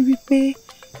fún yín wípé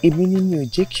èmi ni mi ò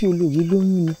jẹ́ kí olórí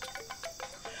lóyún ni?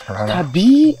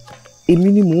 Tàbí èmi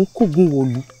ni mò ń kógun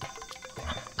wọ̀lú?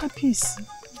 Kábíyèsí.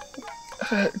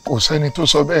 Kò sẹ́ni tó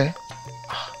sọ bẹ́ẹ̀.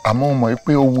 Àmọ́ mo mọ̀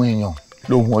pé ohun èèyàn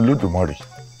lóhun Olódùmarè.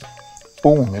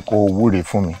 Ohun mi kò wúre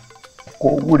fún mi. Kò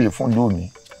wúre fún ìlú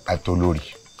mi àtolórí.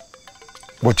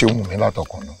 Bó ti wù mí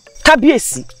látọkàn nù.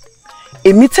 Kábíyèsí,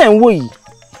 èmi tẹ̀ ń wò yìí,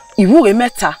 ìwúre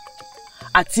mẹ́ta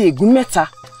àti ègún mẹ́ta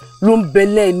ló ń bẹ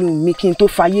lẹ́nu mi kí n tó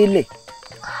fayé lẹ̀.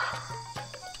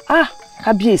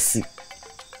 Kábíyèsí,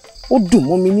 ó dùn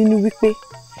mọ́ mi nínú wípé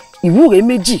ìwúre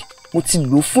méjì mo ti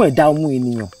lò fún ẹ̀dá ọmọ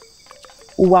ènìyàn.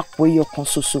 Ó wá pọ̀ ẹyọ kan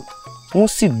ṣoṣo, wọ́n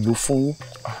sì lò fún yín.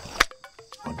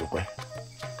 Mo dúpẹ́.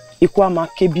 Eku á máa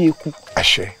ké bí eku.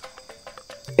 Àṣẹ.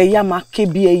 Ẹyẹ á máa ké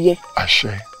bí ẹyẹ.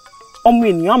 Àṣẹ. Ọmọ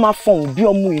ènìyàn á máa fọhùn bí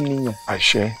ọmọ ènìyàn.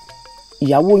 Àṣẹ.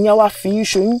 Ìyàwó yín á wá fi yín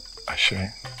ṣoyún. Àṣẹ.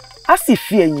 Á sì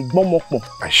fi ẹ̀yìn gbọ́mọ pọ̀n.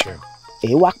 Àṣẹ.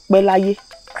 Ẹ wá pẹ́ láyé.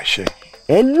 Àṣẹ.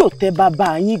 Ẹ lò tẹ́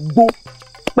bàbá yín gbó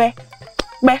pẹ́.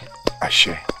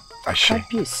 Àṣẹ. Àṣẹ.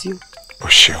 Kábíyèsí o. O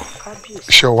ṣeun.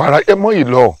 Ṣé o wára ẹ mọ́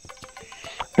ìlọ?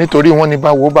 Nítorí wọ́n ní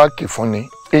báwo bá kì fún ni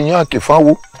èèyàn á kì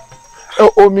fáwo.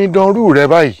 Omidanrú rẹ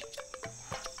báyìí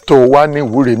tó wá ní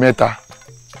ìwúre mẹ́ta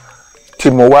tí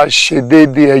mo wá ṣe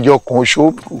déédéé ẹyọ kan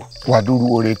ṣóòbù wàdúrú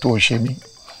oore tó ṣe mí.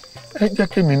 Ẹ jẹ́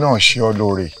kémi náà ṣe ọ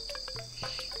lóore.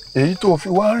 Èyí tó fi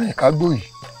wá rìn kágbó yìí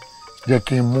jẹ́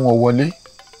kí n mú ọ wọlé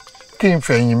kí n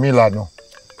fẹ̀yìn mi lànà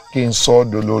kí n sọ ọ́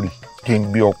dolórí kí n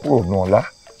gbé ọ kúrò nù ọlá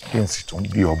kí n sì tún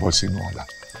gbé ọ bọ́ sínú ọlá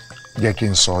jẹ́ kí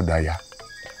n sọ ọ́ daya.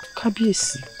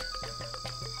 kábíyèsí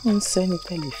ń sẹ́ni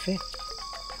tẹ́lẹ̀ fẹ́.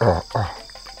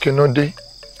 kí ló dé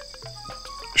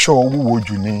ṣó o wúwo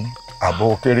jù ní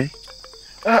àbọ̀ kéré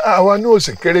àwa náà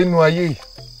sì kéré nú ayé yìí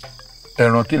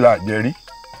ẹran kí la jẹ rí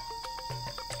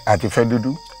àti fẹ́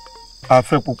dúdú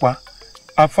afẹ́ pupa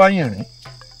afáyìnrín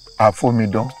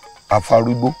àfomidán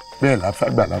àfarúgbó bẹ́ẹ̀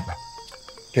láfàgbàlagbà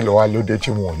kí ló wá lóde tí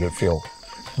wọn ò lè fẹ́ ọ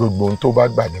gbogbo ohun tó bá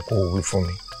gbà ní kó o wí fún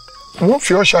mi wọn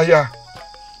fi ọ ṣáyà.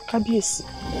 kábíyèsí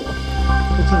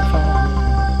ojú ìfara mi.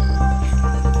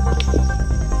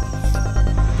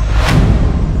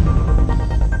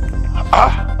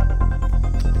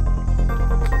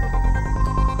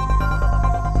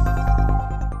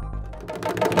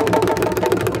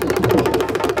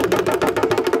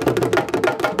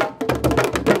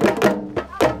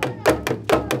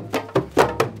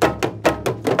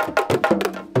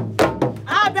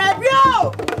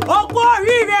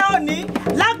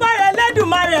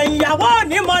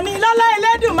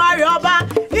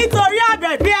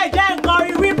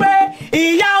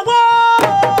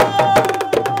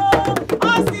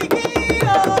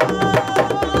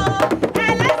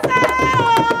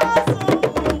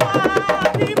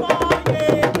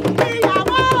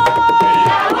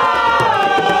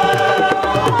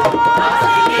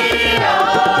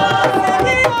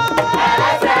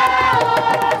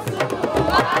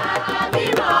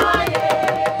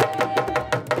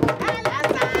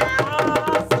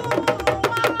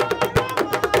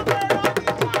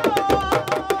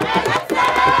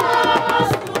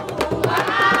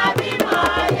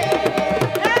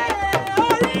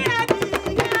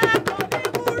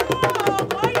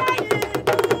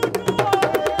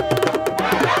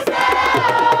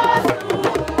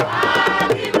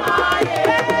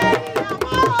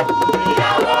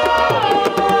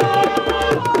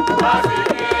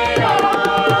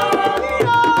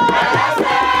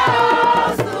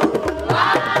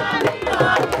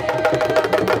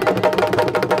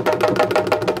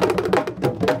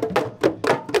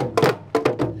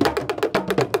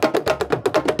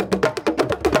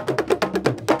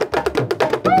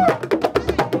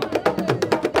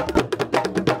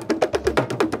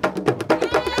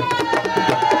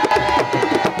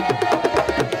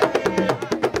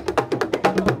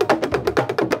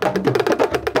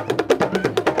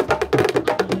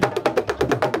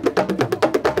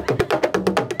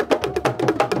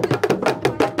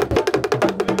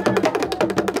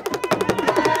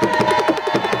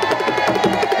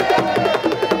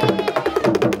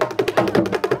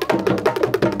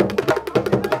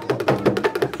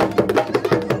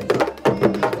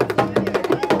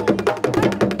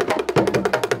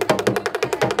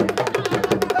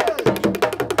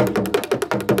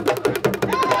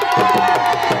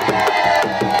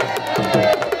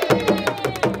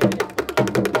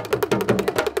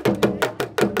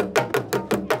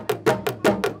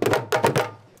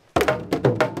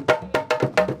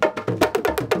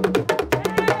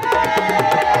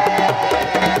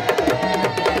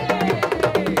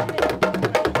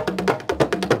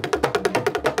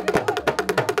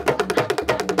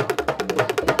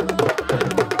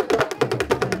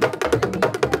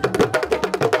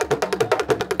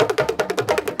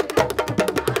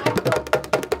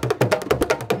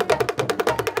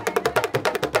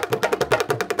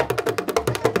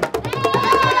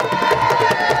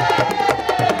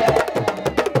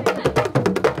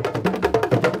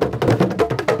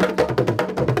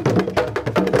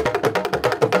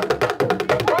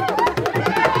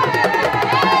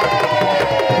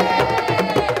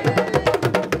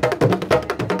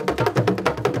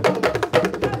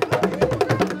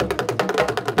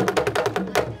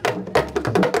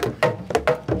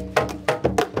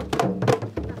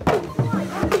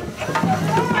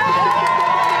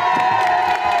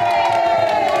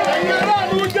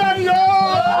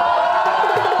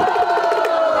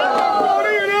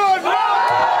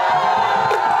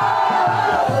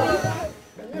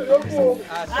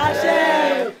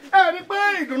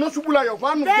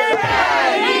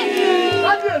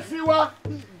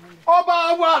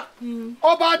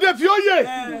 ọba adéfioyè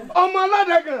ọmọ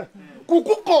aládẹgàn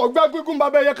kùkú kan ọgbà gbígun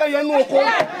bàbá ẹyẹ ká yẹnu oko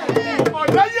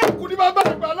ọ̀dà yẹ kù ní bàbá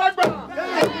àgbàlagbà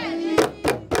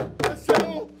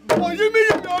òyí mi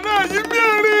yìí ọ̀nà yìí mi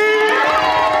rí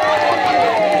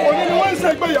òní ni wọ́n ń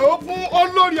ṣègbéyàwó fún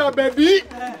olórí àbẹ̀bí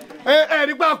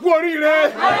ẹ̀rí pa kú oríire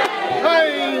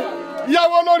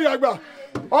ìyàwó olórí àgbà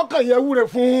ọkàn yẹn wúre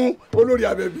fún olórí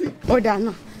àbẹ̀bí. ó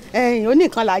dáná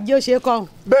oníkan làjẹ́ ó ṣe kọ́.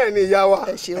 bẹ́ẹ̀ ni ìyá wa.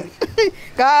 ẹ ṣeun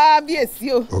kábíyèsí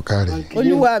o. ó kárí.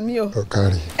 olúwa mi o. ó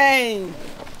kárí.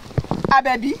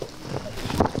 Abebi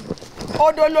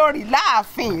odò lórí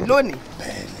láàfin lónìí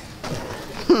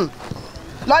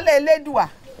lọ́lẹ̀ elédùà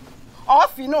ó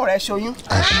fi inú rẹ̀ ṣoyún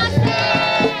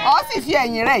ó sì fi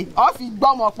ẹ̀yìn rẹ̀ ó fi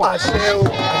gbọ́mọ pọ̀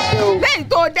lẹ́yìn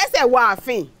tó dẹ́sẹ̀ wọ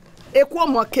ààfin eku ó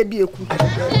mọ ké bí eku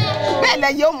bẹ́ẹ̀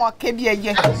lẹ́yẹ ó mọ ké bí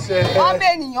ẹyẹ ọmọ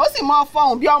ènìyàn ó sì mọ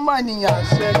fọhùn bí ọmọ ènìyàn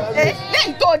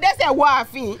lẹ́yìn tó dẹ́sẹ̀ wọ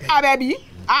ààfin Abebi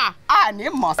a ní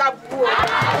mọ̀ sábúrò.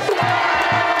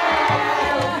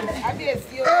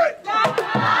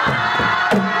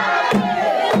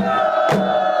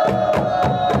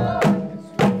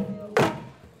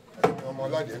 ọmọ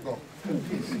Ládégàn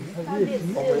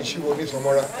ọmọ ìṣíwọ ní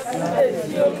sọmọra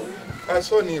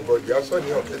aṣọ ni ìbọ̀dì aṣọ ni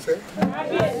ọ̀kẹ́sẹ́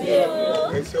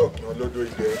ẹsẹ̀ ọ̀kìn olódó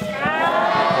ilẹ̀.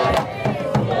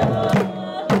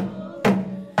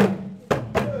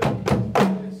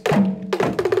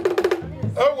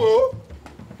 ẹ wo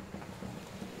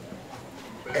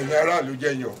ẹ̀yin aráàlú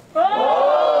jẹ́ yọ̀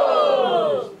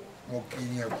mo kí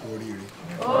yín kú oríire.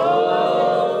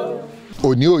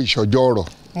 òní ò ìṣọjọ́ ọ̀rọ̀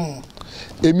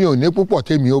èmi ò ní púpọ̀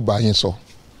tèmi ò bá yín sọ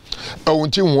ohun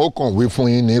tí wọn ó kàn wí fún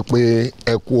yín ni pé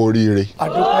ẹ kú oríire.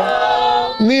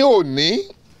 ní òní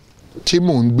tí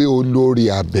mò ń gbé olórí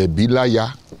Àbẹ̀bí láya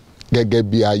gẹ́gẹ́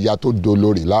bí aya tó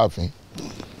dolórí láàfin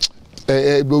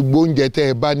gbogbo oúnjẹ tẹ́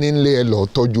ẹ bá nílé ẹ lọ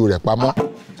tọ́jú rẹ̀ pamọ́.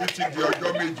 títí di ọjọ́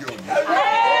méje òní.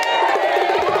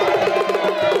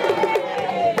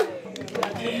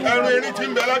 ẹran erin tí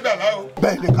ń bẹ lágbàlá o.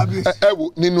 bẹ́ẹ̀ ni kábíyèsí. ẹ wo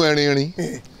nínú ẹran erin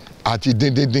àti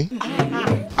díndíndín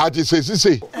àti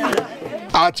ṣèṣìṣe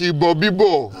àti ìbọ̀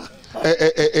bíbọ̀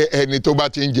ẹni tó bá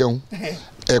ti ń jẹun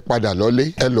ẹ padà lọ́lé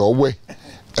ẹ lọ́ọ́ wẹ̀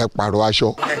ẹ pààrọ̀ aṣọ.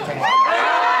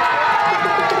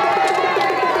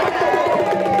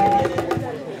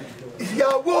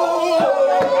 ìyàwó.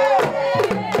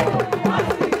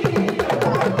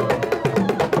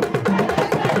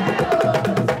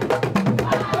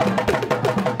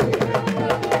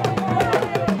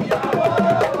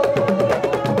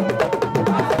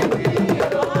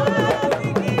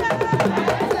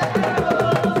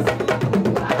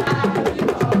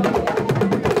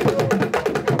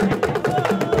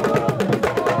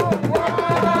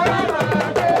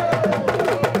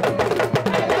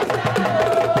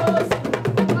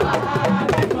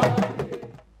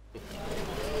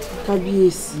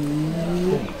 kábíyèsí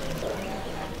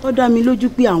ó dá mi lójú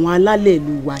pé àwọn alálẹ̀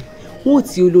ìlú wa wọn ò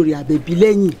tí olórí Àbẹ̀bí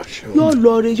lẹ́yìn yóò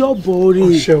lọ re yóò bọ̀ re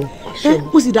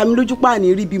ó sì dá mi lójú pé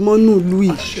àní ríbi mọ́nú ìlú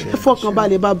yìí ẹ fọkàn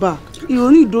balẹ̀ bàbá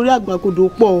ìròyìn ìdórí àgbàkodò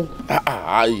pọ̀.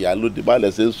 ìyálóde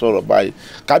balẹ̀ ṣe ń sọ̀rọ̀ báyìí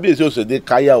kábíyèsí òṣèdè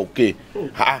káyà òkè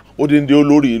ó dín dín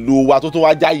olórí ìlú wa tó tún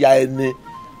wá jáyà ẹni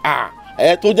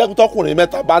tó jẹ́ tọkùnrin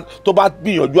mẹ́ta tó bá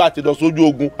gbìyànjú àti lọ sójú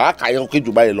ogun àkàyà òkè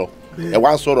jù báyìí lọ ẹ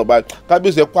wá ń sọ̀rọ̀ báyìí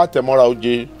kábíyèsí kó àtẹ̀mọ́ra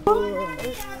oje.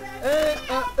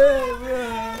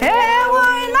 ewu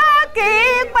iná kì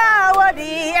í pa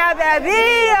àwòdì Àbẹ̀bí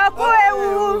ọkú ewu.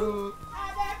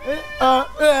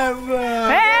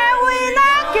 ewu iná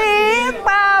kì í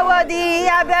pa àwòdì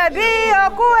Àbẹ̀bí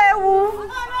ọkú ewu.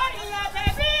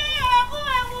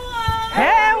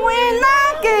 ewu iná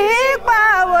kì í pa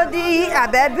àwòdì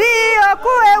Àbẹ̀bí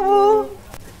ọkú ewu.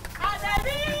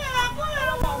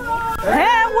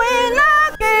 ewu iná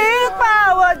kì í pa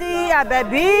àwòdì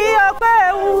Àbẹ̀bí ọkú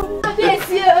ewu.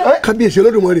 kábíyèsí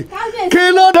Olódùmarè kí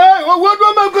ló dé owó tó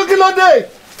máa ń kó kí ló dé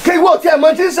kí ìwọ tí ẹ mọ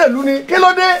tí ń ṣèlú ni kí ló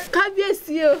dé.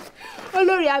 kábíyèsí o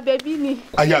olórí Àbẹ̀bí ni.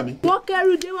 aya mi. wọ́n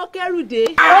kẹ́rù dé wọ́n kẹ́rù dé.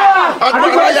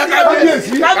 àdúgbò aya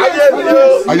kábíyèsí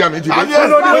aya mi ti dé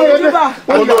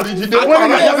olórí ti dé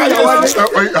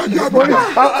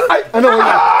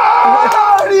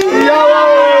ìyàwó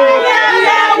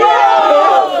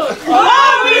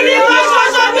obìnrin wọn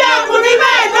ṣoṣo bí ọkùnrin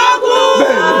mẹ́ẹ̀ẹ́dógún.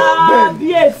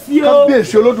 kábíyèsí o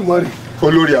kábíyèsí Olódùmarè.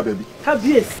 olórí Àbẹ̀bí.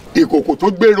 kábíyèsí. ìkòkò tó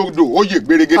gbé rodò ó yè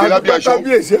gbèrègèdè lábẹ́ aṣọ.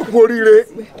 kábíyèsí ẹ kú oríire.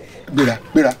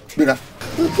 gbéra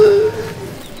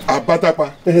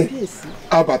abatapa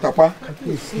abatapa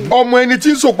ọmọ ẹni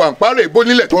tí ń so pàǹpá rẹ̀ bó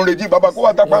nílẹ̀ tó ń retí bàbá kó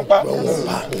wá ta pàǹpá.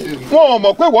 wọn ò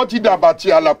mọ̀ pé wọ́n ti dàbà tí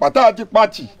àlàpà tá a ti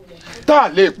pàtì tá a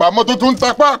lè pamọ́ tó tún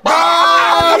ta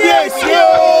pàápàá. kábíyèsí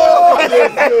o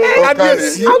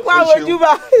kábíyèsí ọkọ àwọn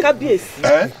ojúbà kábíyèsí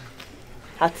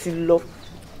àti lọ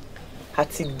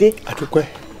àti dé. àdúpẹ́.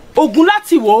 ogun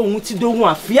láti wọ òun ti dohun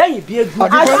àfihàn bí egun.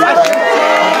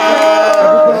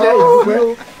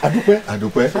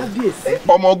 àdúpẹ́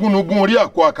ọmọ gúnugún orí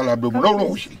àkó àkàlà gbẹ̀gùn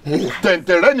lọ́rùn òsì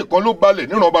tẹ̀ǹtẹ̀rẹ́ nìkan ló balẹ̀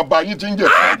nínú bàbá yín tí ń jẹ.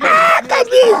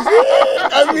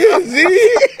 kábíyèsí.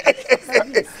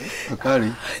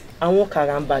 àwọn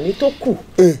karambà ní tó kù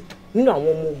nínú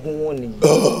àwọn ọmọ ogun wọn nìyí.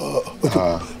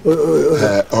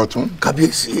 ọ̀tún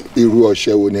kábíyèsí irú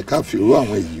ọṣẹ wo ni ká fi rú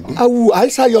àwọn èyí gún. awu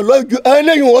àìsàyọ̀ lọ́jọ́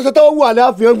ẹlẹ́yìn wọ́n ṣe tó wà ní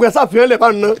àfihàn gbẹ sáfihàn lẹ̀ bá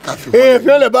ń ná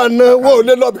èèfihàn lẹ̀ bá ń ná wọ́n ò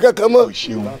lè lọ́ọ̀bì kankan mọ́.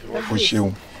 o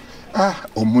ṣeun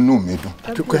òmùnú mi dùn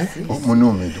òmùnú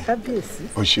mi dùn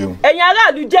o ṣeun. ẹ̀yin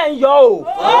aráàlú jẹ́ ń yọ̀ o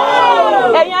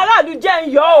ẹ̀yin aráàlú jẹ́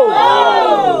ń yọ̀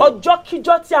o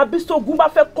ọjọ́kíjọ́ tí abísógun bá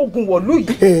fẹ́ kógun wọ̀lú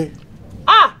yìí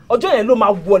ọjọ́ yẹn ló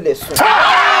máa wọlé sùn.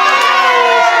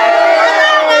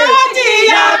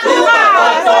 jìyà púpọ̀ kó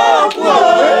tó kú o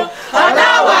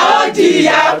ọ̀dáwà ó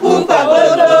jìyà púpọ̀ kó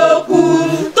tó kú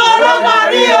tóró mọ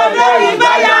rí olórí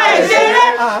báyà ẹ̀ṣẹ̀rẹ́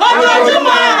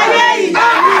ojoojúmọ́ ayé ìyá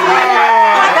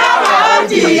ọ̀dáwà ó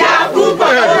jìyà púpọ̀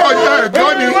kó tó kú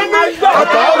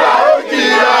ọ̀dáwà ó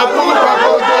jìyà púpọ̀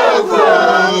kó tó kú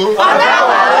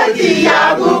ọ̀dáwà ó jìyà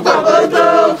púpọ̀ kó tó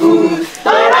kú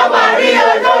tóró mọ rí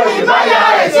olórí báyà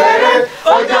ẹ̀ṣẹ̀rẹ́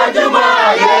ojoojúmọ́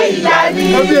ayé ìyá ni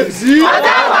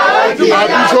ọ̀dáwà ó jìyà púpọ̀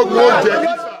kó tó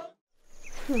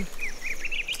kú.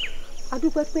 a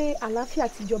dúpẹ́ pé àlàáfíà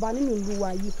ti jọba nínú ìlú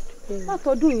wa yìí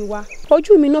látọdún yìí wá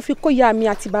ojú mi náà fi kó ìyá mi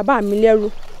àti bàbá mi lẹ́rù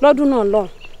lọ́dún náà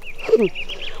lọ́hùn.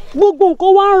 gbogbo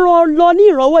nǹkan wá ń ràn lọ ní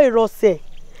ìrànwọ́ ìrọ̀sẹ̀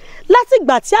láti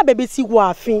ìgbà tí Àbẹ̀bí ti wọ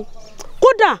ààfin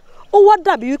kódà ó wá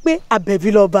dàbí wípé Àbẹ̀bí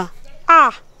lọ́ba.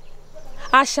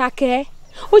 Àṣàkẹ́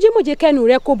ó jẹ́ mọ̀jẹ̀ kẹ́nu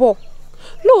rẹ kó bọ̀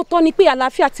lóòótọ́ ni pé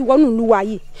àlàáfíà ti wọnú ìlú wa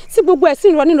yìí tí gbogbo ẹ̀ sì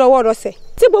ń rọ ní ìrànwọ́ ìrọ̀sẹ̀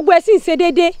tí gbogbo ẹ̀ sì ń ṣe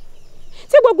déédéé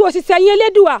tí gbogbo òṣìṣẹ́ yín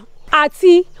Elédùà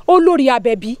àti olórí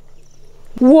Àbẹ̀bí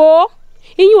wo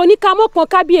ìyín oníkàmọ́pọ̀n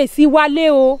kábíyèsí wálé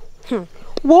o.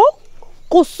 wo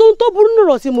kò sóhun tó burú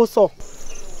nùrọ̀ tí mo sọ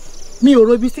mi ò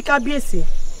robi sí kábíyèsí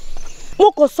mo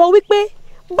kò sọ wípé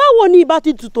báwo ni ìbá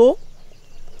ti dùn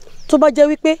tó bá jẹ́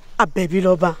wípé Àbẹ̀bí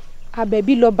lọ́ba.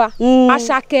 Àbẹ̀bí lọ́ba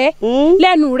Àṣàkẹ́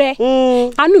lẹ́nu rẹ̀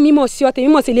àánú mi mọ̀ sí ọ tèmi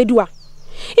mọ̀ sí Elédùà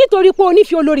nítorí pé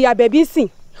onífẹ́ olórí Àbẹ̀bí sìn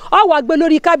ọ wà gbé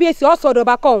lórí kábíyèsí ọ sọ̀dọ̀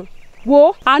bá kọ̀ wo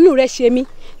àánú rẹ̀ ṣe mí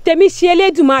tèmi ṣe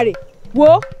Elédùmarè wo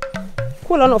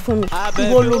kó lọ́nà fún mi.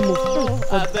 Àbẹ̀bí o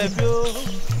Àbẹ̀bí o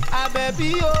Àbẹ̀bí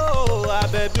o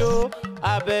Àbẹ̀bí o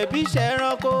Àbẹ̀bí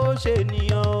ṣẹranko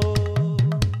ṣènìyàn o.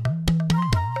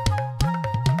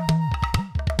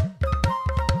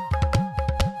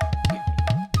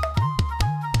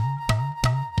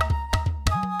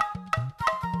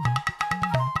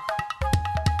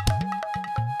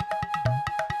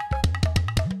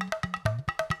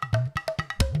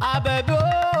 Àbẹ̀bí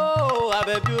o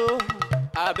Àbẹ̀bí o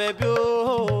Àbẹ̀bí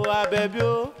o Àbẹ̀bí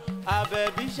o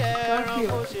Àbẹ̀bí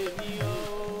ṣẹranko ṣènìyàn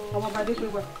o. ọmọ bàdé pé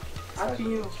wà á fi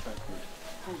yín o.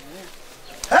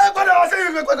 ẹ gbọ́dọ̀ wá sí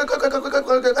ẹ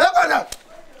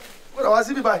gbọ́dọ̀ wá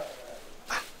sí bíbá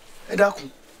ẹ dákun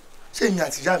ṣé èmi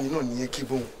àti ìyá mi náà nìyẹn kí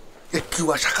bóun ẹ kí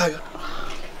wa ṣàkáyà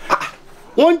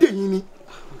wọ́n ń dè yín ni.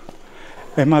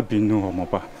 ẹ má bínú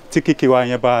ọmọọba tí kíkí wa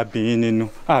yẹn bá bí yín nínú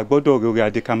a gbọ́dọ̀ orí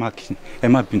adé ká má kí ẹ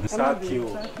má bínú. sáàkì o.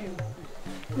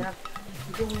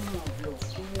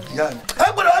 ìyá mi ẹ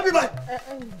gbọ́dọ̀ wá bíbá.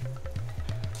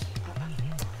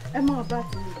 ẹ mọ bá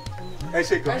ti ẹ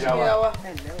ṣe gan ya wa.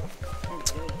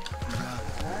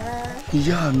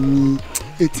 ìyá mi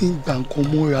ẹ ti ń gba nǹkan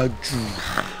mọ́ra jù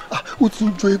ó ti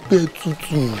ń jó ẹgbẹ́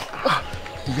tutù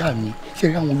ìyá mi ṣe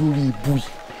rí àwọn olórí ibú yìí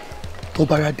tó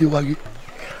bá rádé wáyé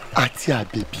àti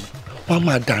Àbẹ̀bí wọn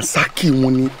máa dànsákì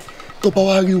wọn ni tó bá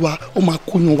wá rí wa ó máa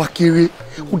kóyan wa kéré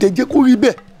kò dé jẹ́ kó rí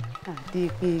bẹ́ẹ̀.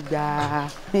 àdégbègbà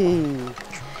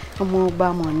ọmọ ọba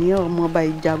mọ̀ ní ọmọ ọba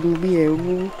ìjagun bíi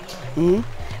ẹrú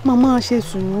màmá ṣe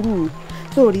sùúrù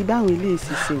lórí báwọn ilé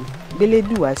ìṣiṣẹ́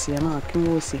gbélédùwà sí ẹran kí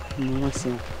wọ́n ṣe ni wọ́n ṣe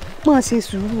mọ̀ ṣe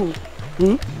sùúrù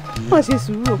mọ̀ ṣe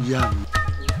sùúrù. ìyá mi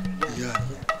ìyá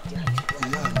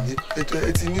mi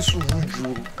ẹ ti ní sùúrù jù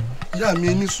o ìyá mi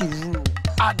ẹ ní sùúrù.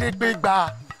 àdégbègbà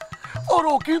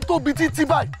ọ̀rọ̀ kì í tóbi títí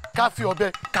báyìí ká fi ọ̀bẹ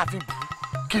ká fi bù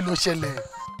kí ló ṣẹlẹ̀.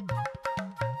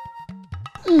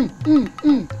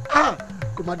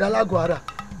 kò má dá lágọ̀ọ́ ara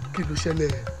kí ló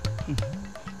ṣẹlẹ̀.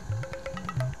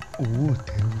 owó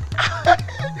òtẹ́rù.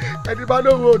 ẹni bá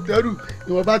lówó òtẹ́rù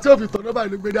ìwọ̀nba tí ó fi tọ̀nà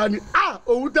báyìí ló gbé dání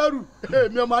òun tẹ́rù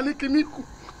èmi ọmọ alíkíní kù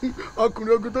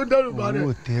ọkùnrin ogun tó dẹ́rù bá rẹ̀.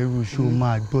 owó òtẹ́rù ṣó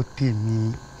máa gbọ́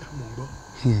tèmi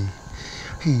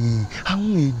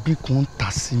àwọn ẹgbẹ́ kan ń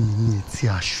ta sí mi ní etí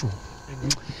aṣọ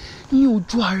ní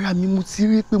ojú ara mi mo ti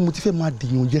rí pé mo ti fẹ́ máa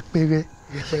dèèyàn yẹpẹrẹ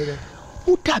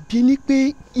ó dàbí ẹni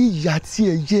pé ìyà tí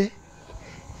ẹ jẹ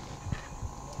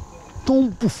tó ń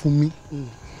bù fún mi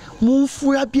mo ń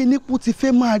fura bí ẹni pé ó ti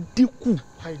fẹ́ máa dínkù.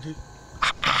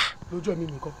 lójú ẹ̀mí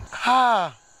mi kọ́.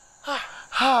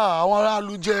 àwọn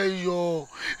aráàlú jẹ iyọ̀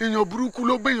èèyàn burúkú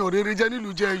ló gbé èèyàn rere jẹ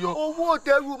nílùú jẹ iyọ̀. owó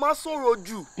òtẹ́rù má sọ̀rọ̀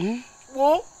jù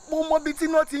wo mo mọ ibi tí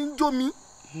iná ti ń jó mi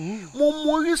mo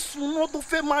mọ orísun náà tó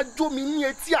fẹ́ máa jó mi ní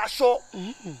etí aṣọ.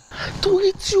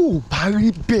 Torí tí ò bá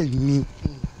rí bẹ́ẹ̀ ni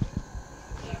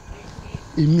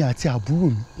èmi àti àbúrò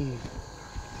mi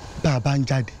bá a bá ń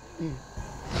jáde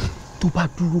tó bá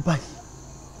dúró báyìí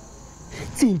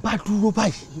tí n bá dúró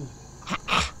báyìí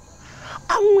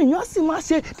àwọn èèyàn sì máa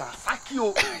ṣe dàsákì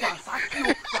o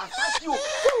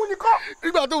fóun nìkan.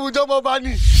 Nígbà tó wùjọ́ mọ́ bá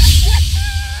ní.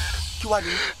 Kí wàá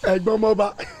ní. Ẹ̀gbọ́n mọ́ bá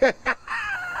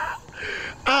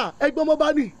ẹ̀gbọ́n mọ́ bá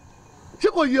ní ṣé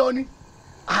kò yé ọ ni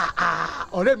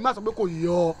ọ̀rẹ́ mi má sọ pé kò yé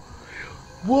ọ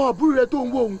wo àbúrò rẹ tó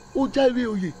ń wò ó jáwé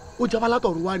oyè ó jábá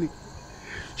látọ̀run wá ni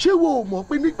ṣé wo ò mọ̀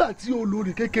pé nígbà tí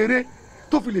olórí kékeré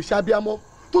tó fi lè ṣàbíamọ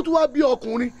tó tún wá bí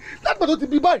ọkùnrin látìgbà tó ti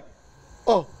bí báyìí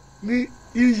ọ ní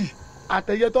iyì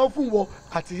àtẹ̀yẹ tó fún wọ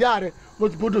àtìyá rẹ ló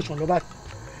ti bódò sàn lọ báyìí.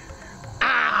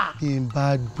 Bí n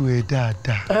bá gbọ́ ẹ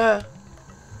dáadáa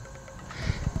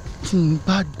tí n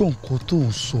bá gbọ́ nǹkan tó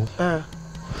ń sọ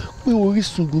pé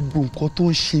orísun gbogbo nǹkan tó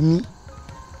ń ṣe mí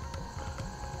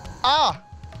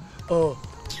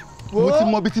mo ti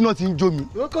mọ ibi tí náà ti ń jó mi.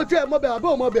 Kò tí ẹ mọ bẹ àbẹ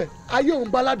ò mọ bẹ ayé òun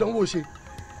bá ládàánwò ṣe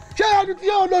ṣé ẹni tí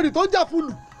yóò lórí tó ń jà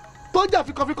fúlù tó ń jà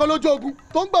fikànfikàn lójú ogun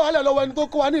tó ń gbà wálẹ̀ lọ́wọ́ ẹni tó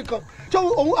kó wa ní nǹkan ṣé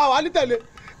òun àwa ní tẹ̀lé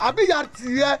àbí ìyá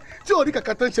tiẹ̀ tí ò ní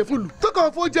kankan tó ń ṣe fúlù tó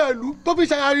kàn fún jẹ ìlú tó fi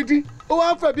ṣayari dín ó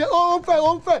wá ń fẹ́ bí ó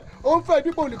ń fẹ́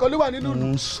dípò nìkan ló wà nínú ìlú.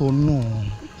 mo ń sọ náà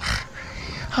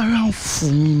ara ń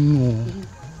fún mi náà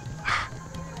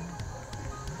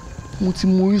mo ti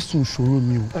mọ orísun ìṣòro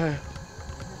mi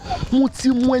o mo ti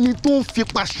mọ ẹni tó ń fi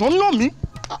pàṣán náà mi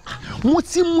mo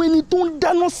ti mọ ẹni tó ń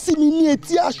dáná sí mi ní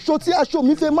etí aṣọ tí aṣọ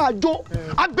mi fẹ́ máa jó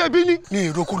Abebi ni. ní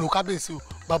ìrókòlò kábíyèsí o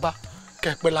bàbá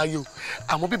kẹpẹ láyé o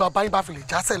àmọ́ bí bàbá yín bá fi lè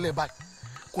jásẹ̀ lẹ̀ báyìí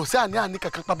kò sí àní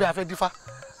kankan pa bí a fẹ́ dífá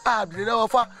àbìrẹ́ lọ́wọ́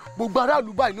fá gbogbo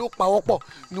aráàlú báyìí ni ó pawọ́ pọ̀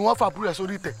ni wọ́n fàbúrò ẹ̀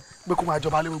sórí ìtẹ̀ pé kó máa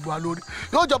jọba lé gbogbo wa lórí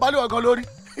yóò jọba lé ọ̀gán lórí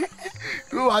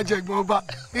yóò wá jẹ ìgbọ̀n ọba.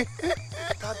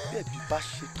 Tábẹ̀bí bá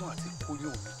ṣetán àti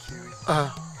kóyún mi kiri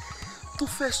tó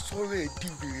fẹ́ sọ̀rọ̀ ẹ̀ di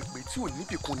wèrè pé tí ò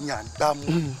níbì kan ní à ń gbá mú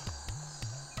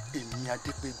èmi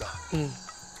Adépégbà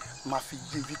máa fi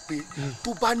yé wípé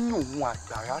tó bá ní òun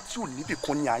àgbàrá tí ò níbì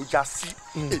kan ní à ń yá sí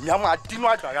èmi á máa dínú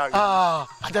àgbàrá rẹ.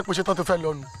 ajẹ́pẹ́ ṣetán tó fẹ́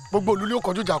lọ́nu gbogbo olú ló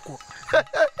kọjú ìjà kù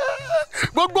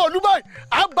gbogbo olú báyìí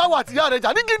á bá wà tìyá rẹ̀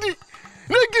jà ní gidi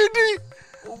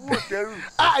owó òtẹ́rù.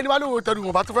 ẹni wàá lówó òtẹ́rù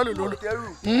wọn bá tún fẹ́ lò lólo.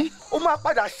 òtẹ́rù ó máa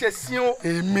padà ṣẹ̀ sí o.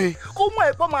 èmi. kó mọ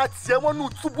ẹ̀gbọ́n máa tiẹ̀ wọnú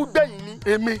túbú gbẹ̀yìn ni.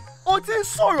 èmi. o ti ń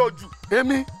sọ̀rọ̀ jù.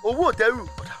 èmi. owó òtẹ́rù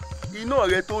iná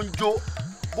rẹ tó ń jó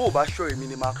bó o bá ṣọ́ èmi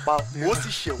ni máa pa ó sì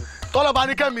ṣẹ̀wọ̀n. tọ́lọ̀ bá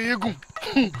ní kẹ́mi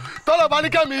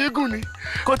yín gùn ni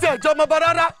kò tí ẹ̀ jọ ọmọ bá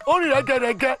rárá ó rìn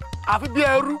rẹ́gẹ́rẹ́gẹ́ àfi bí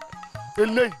ẹrú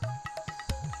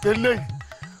eléyìí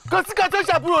kò sí ká tó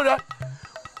ṣàbúrò rẹ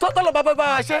tọ́lọ̀ bá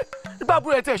bá ṣe nígbà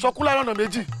àbúrò ẹ̀ tí ìṣọ́kú láyé ọ̀nà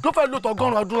méjì tó fẹ́ lò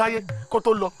tọ́gọ́rùn-ún ọdún láyé kó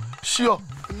tó lọ ṣíọ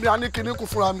mi à ní kinní kù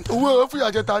fúnra mi owó ẹ̀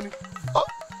fìyà jẹ ta ni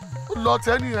lọ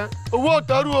tẹ́ nìyẹn owó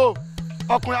òtẹ́rù o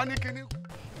ọkùnrin à ní kinní kù.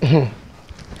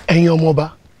 ẹ̀yin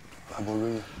ọmọọba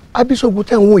Abísógun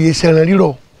tẹ̀ ń wòye sẹ̀rẹ̀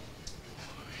rírọ̀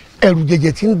ẹ̀rù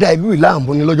jẹjẹ tí ń da ìlú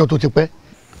ìlàmú ni lọ́jọ́ tó ti pẹ́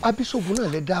Abísógun náà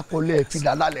lè dá akọlẹ̀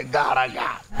fìlà lálẹ́ gàràgà.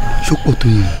 ṣókò tó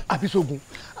yẹ.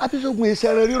 Abísógun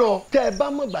ìsẹ̀rẹ̀ rírọ̀ tẹ́ ẹ bá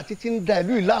mọ̀gbà títí ń da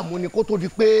ìlú ìlàmú ni kó tó di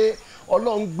pé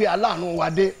Ọlọ́run gbé aláàánú wa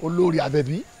dé olórí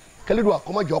Abebi kẹlẹ́dùn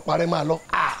àkọ́mọ́jọ́ parẹ́ máa lọ.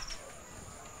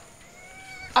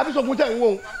 Abísógun tẹ̀ ń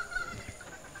wò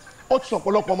ó ti sọ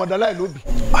ọ̀pọ̀lọpọ̀ ọmọdé aláìlóbì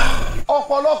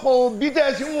ọ̀pọ̀lọpọ̀ òbí tẹ́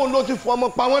ẹ sí ń wò ló ti fọ ọmọ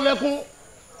pa wọ́n lẹ́kún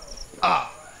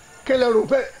kẹlẹ́ rò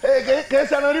pé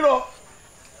kẹsàn-án rírọ̀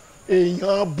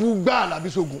èèyàn búgbà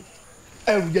l'Abísógun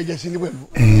ẹrù jẹjẹ sí ní pẹ̀lú.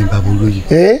 bàbá olóyè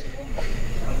ẹ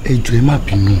jọ̀ọ́ ẹ má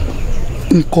bínú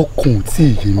nǹkan kan ò tí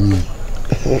ì yé mi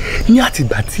ní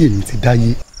àtìgbà tí èmi ti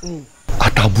dáyé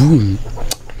àtàbúrò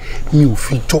mi ò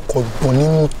fi jọkọ gbọ́n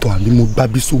nínú ìtàn àbí mo gbá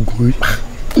Abísógun rí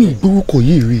ní ìgbórúkọ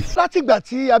yìí rí. látìgbà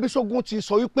tí Abísógun ti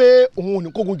sọ wípé òun ò ní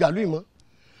kógun jàlú ìmọ̀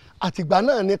àtìgbà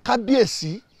náà ni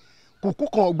kábíyèsí kùkú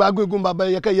kan ọgbà gbégun bàbá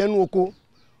ẹyẹkẹyẹ nú oko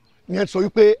yẹn sọ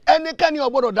wípé ẹnikẹ́ni ò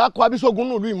gbọ́dọ̀ dákọ Abísógun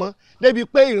nílùú ìmọ̀ débi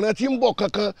pé ìran tí ń bọ̀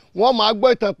kankan wọ́n máa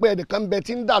gbọ́ ìtàn pé ẹnìkan ń bẹ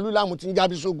tí ń dàlú láàmú tí ń já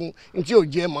Abísógun ní tí ò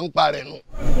jẹ́ mọ̀ ń pa rẹ̀ nù.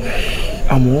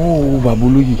 àmọ́ o bàbá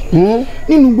olóyè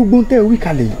nínú gbogbo tẹ́ ẹ wí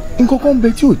kalẹ̀ yìí nǹkan kan ń bẹ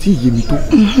tí ò tí ì yé mi tó.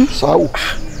 sáwò.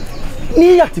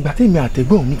 ní àtìgbà tèmi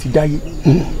àtẹ̀gbọ́n mi ti dáyé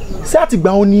ṣé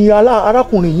àtìgbà wọn ni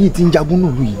arákùnrin yìí ti ń jagun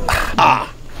nílùú yìí.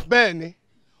 bẹ́ẹ̀ ni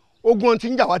ogun ti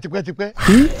ń jà wá tipẹ́tipẹ́.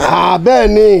 bẹ́ẹ̀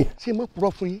ni ṣé mo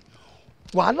purọ́ fún yín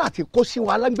wàhálà tí kó sí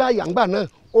wa lágbàáyà ńgbà náà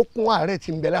ó kún ààrẹ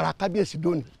tí ń bẹ lára kábíyèsí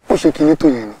dóni. ó ṣe kinní tó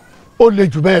yẹn ni. ó le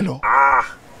jù bẹ́ẹ̀ lọ.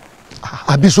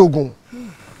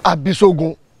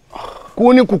 Abísógun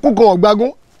kò ní kúkú kan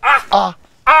ọ̀gbágún.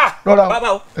 rọra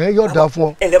ẹ yóò dáa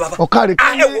fún ọ ọ̀kàrí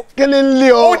kíni ń lé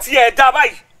ọ. ó ti ẹ̀ dá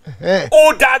báyìí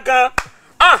ó dáa gan.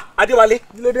 Adéwálé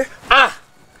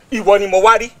ìwọ ni mo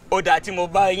wá rí. ó dáa tí mo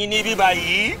bá yín ní bíbá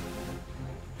yìí.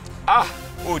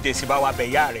 ó dẹ̀ sì bá wa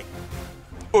bẹ̀ yá rẹ̀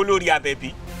olórí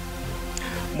Abẹ́bí.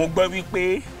 mo gbọ́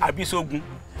wípé Abísógun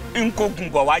ń kógun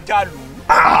bọ̀ wá jálù.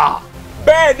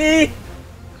 bẹ́ẹ̀ ni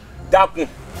dákun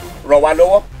ràn wá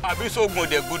lọ́wọ́. Abísógun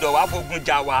dẹ̀ gbọ́dọ̀ wá fogun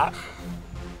jà wá.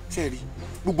 sẹ́ẹ̀rì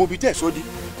gbogbo ibi tẹ́ ẹ̀ sọ́ di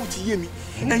ó ti yé mi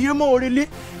ẹ̀yin mọ́ oore lé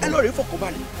ẹ lọ́ọ́ rẹ̀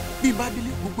fọkànbalẹ̀ bí n bá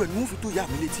délé gbogbo ẹ̀ ni wọ́n fi tó yá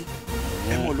mi létí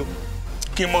ẹ mọ̀ lọ.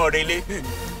 kí n mọ oore lé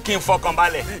kí n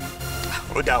fọkànbalẹ̀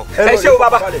ó dà o. ẹ ṣé o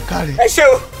bàbá ẹ ṣé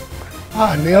o.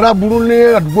 ní aráburú ní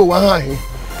àdúgbò wa hàn yín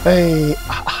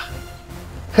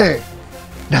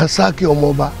Dansaki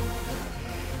ọmọọba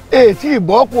tí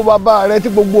ìbọ́pọ̀ bàbá rẹ tí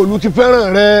gbogbo ìlú ti fẹ́ràn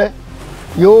rẹ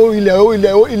yóò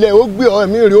ilẹ̀ ó gbé ọ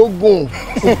ẹ̀mí rẹ̀ ó gùn.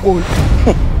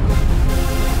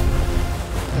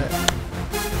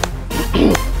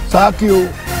 Sáàkì o.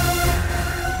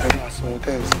 ẹ máa sọ ohun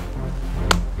tẹ́ ẹ sọ.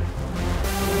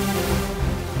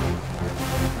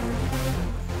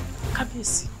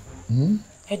 kábíyèsí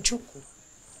ẹ jókòó.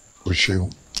 o ṣeun.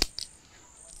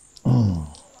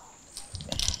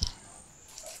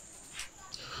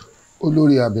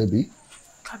 olórí Abẹ́bí.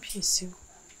 kábíyèsí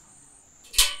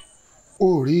o.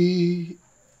 ó rí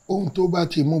ohun tó bá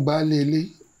ti mú baálé ilé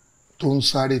tó ń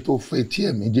sáré tó fẹ́ tí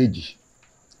ẹ̀ méjèèjì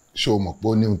ṣé o mọ̀ pé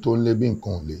ó ní ohun tó ń lé bí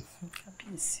nǹkan ò lé.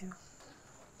 kábíyèsí o.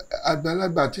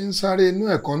 àgbàlagbà tí ń sáré inú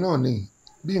ẹ̀kan náà ni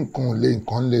bí nǹkan ò lé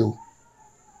nǹkan lé o.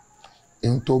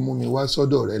 ohun tó mú mi wá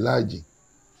sọ́dọ̀ rẹ láàjì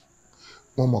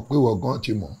mo mọ̀ pé ìwọ gan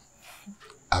ti mọ̀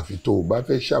àfi tó o bá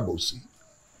fẹ́ ṣàbòsí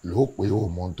ló pé o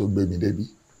mọ ohun tó gbé mi débi.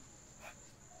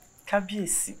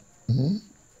 kábíyèsí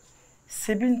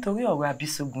ṣebí nítorí ọ̀rọ̀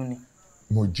Abísógun ni.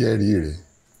 mo jẹ́rìí rẹ̀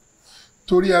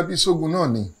torí Abísógun náà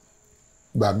ni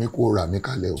gbà mí kó rà mí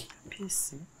kalẹ̀ o.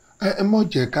 kábíyèsí. ẹ mọ̀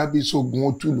jẹ́ kábísógun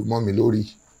ó túlù mọ́ mi lórí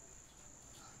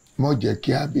mọ̀ jẹ́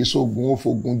kí Abísógun ó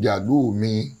fogun jàlú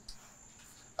mi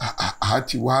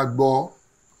àti wá gbọ́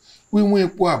wíwọ́n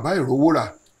epo àbá ìrówó rà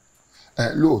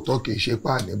lóòótọ́ kì í ṣe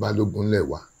páàní balógun lẹ̀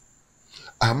wá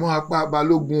àmọ́ apá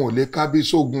balógun ò lè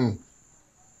kábísógun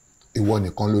ìwọ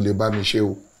nìkan ló lè bá mi ṣe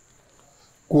o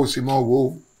kó o sì mọ̀ wo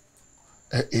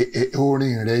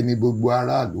orin rẹ ní gbogbo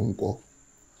aráàlú ń kọ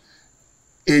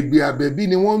ègbè Abẹ́bí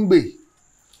ni wọ́n ń gbè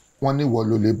wọ́n ní wọ́n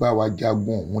ló lè bá wa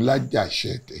jagun òun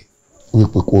lájàṣẹ tẹ̀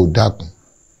wípé kó o dákun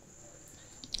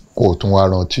kó o tún wá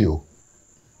rántí o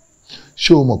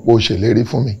ṣé o mọ̀ pé o ṣèlérí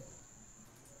fún mi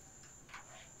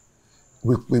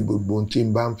wípé gbogbo ohun tí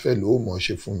n bá ń fẹ́ ló mọ̀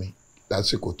ṣe fún mi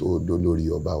lásìkò tó o dó lórí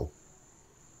ọba o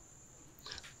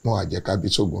mo àjẹ́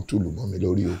Kábísógun túlù mọ́ mi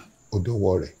lórí o ó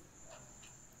dọwọ́ rẹ̀.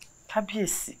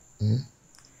 kábíyèsí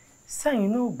sẹ́yìn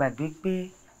náà gbàgbé pé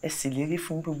ẹ ṣèlérí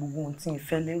fún mi pé gbogbo ohun tí n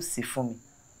fẹ́ lé ó sì fún mi.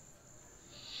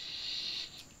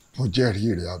 mo jẹ́rìí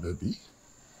rẹ̀ Abẹ́bí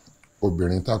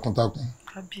obìnrin takuntakun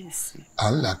kábíyèsí. à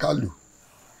ń làkàlù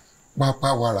pápá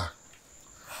wàrà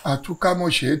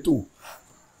àtúkámọ̀ṣe ètò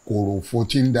kòròfo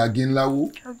tí ń dagi ńláwó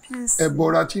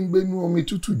ẹbọra tí ń gbénú omi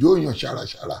tútù jóòyàn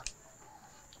ṣàràṣàrà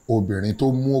obìnrin tó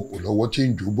mú òkò lọ́wọ́ tí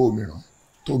ń jù bòmíràn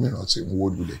tómíràn sì ń wó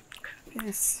lulẹ̀.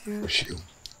 o ṣeun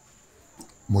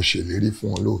mo ṣèlérí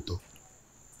fún ọ lóòótọ́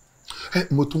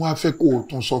mo tún wá fẹ́ kó o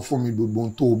tún sọ fún mi gbogbo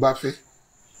ohun tó o bá fẹ́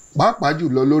pàápàá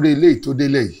jùlọ lórí ilé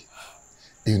ìtódélẹ̀ yìí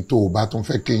èyí tó o bá tún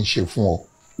fẹ́ kí n ṣe fún ọ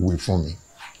wí fún mi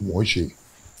mò ń ṣe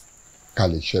ká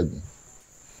lè ṣẹ́gun.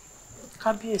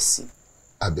 kábíyèsí.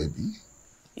 Abẹ́bí.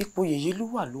 ipò yèyé ló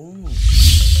wà lóhùn.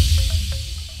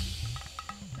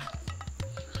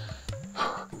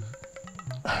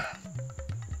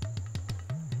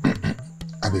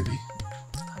 Abẹ́bí.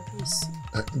 kábíyèsí.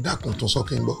 dákun tún sọ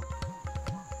kí n gbọ́.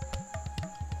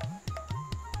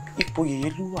 ipò yèyé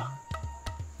ló wà.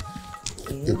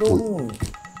 òun lóhùn.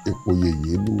 ipò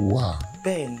yèyé ló wà.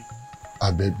 bẹ́ẹ̀ ni.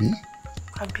 Abẹ́bí.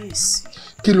 kábíyèsí.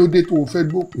 kí ló dé tó o fẹ́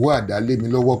gbókùú àdá lé mi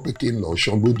lọ́wọ́ pé kí n lọ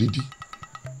ṣangbó dídí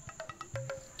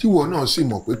tíwọ náà sì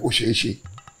mọ̀ pé kò ṣeé ṣe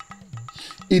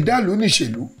ìdálù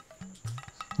níṣèlú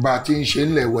bá a ti ń ṣe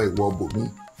ńlẹ̀ wọ ìwọ bòmí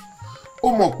ó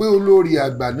mọ̀ pé olórí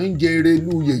àgbà ní ń jẹ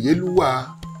erelú yèyélúwà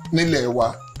nílẹ̀ wa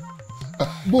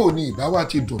bó o ní ìbáwá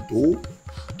ti dùn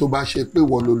tó bá ṣe pé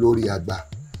wọ́n lo lórí àgbà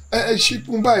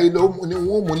ṣíkún báyìí ló ni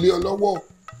wọ́n mú lé ọ lọ́wọ́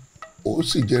ó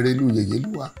sì jẹ erelú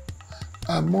yèyélúwà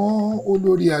àmọ́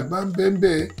olórí àgbà ń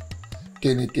bẹ́ẹ̀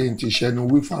kẹ́nikẹ́ni ti ṣẹnu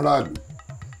wí fáráàlú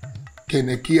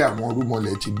kẹ́ni kí àwọn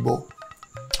rúmọlẹ̀ ti gbọ́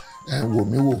wò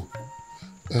mí wò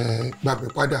gbà mí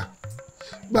padà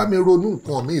bá mi ronú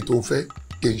nǹkan míì tó fẹ́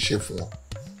kí n ṣe fún ọ.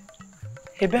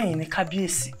 ẹ̀bẹ̀ yìí ni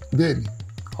kábíyèsí. bẹ́ẹ̀ni.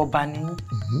 ọba ni yín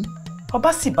ọba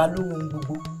sì bá lóhun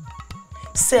gbogbo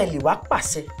ṣé ẹ lè wá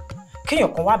pàṣẹ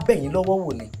kéèyàn kan wá bẹ̀ yín lọ́wọ́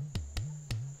wò ni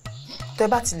tẹ́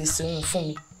bá ti lè ṣe ohun fún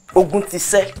mi ogun ti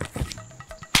ṣẹ́.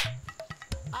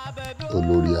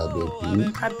 olórí Abebi.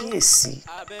 kábíyèsí.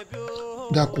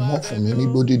 dákun mọ́ fún mi ní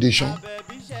gbódédé ṣán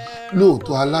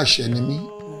lóòótọ́ aláṣẹ ni mí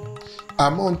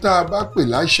àmọ́ ohun tá a bá pè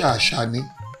láṣà àṣà ni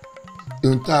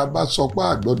ohun tá a bá sọ pé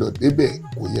àgbọ́dọ̀ débẹ̀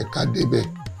kò yẹ ká débẹ̀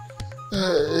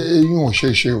eyín ò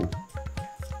ṣeé ṣe o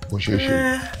kò ṣeé ṣe.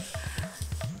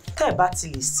 tẹ́ ẹ bá ti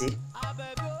lè ṣe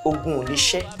ogun ò lè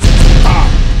ṣẹ́.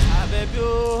 Abebi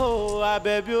o,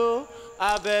 Abebi o,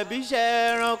 Abebi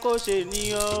Seranko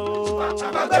Seniyan o.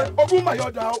 Àfàgbé ogun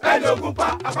mayọ̀dà o. Ẹni ogun pa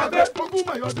àfàgbé ogun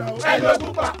mayọ̀dà o. Ẹni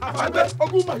ogun pa àfàgbé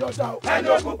ogun mayọ̀dà o. Ẹni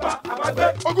ogun pa àfàgbé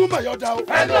ogun mayọ̀dà o.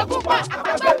 Ẹni ogun pa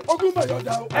àfàgbé ogun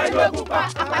mayọ̀dà o. Ẹni ogun pa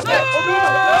àfàgbé ogun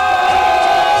mayọ̀dà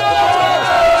o.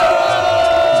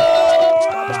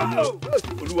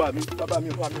 Olúwa mi, bàbá mi,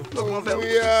 wà mí.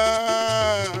 Ogunya,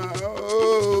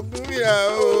 Ogunya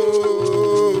o.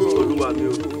 Olúwa mi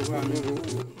o.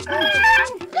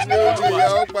 Ẹni olùyà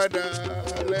ó padà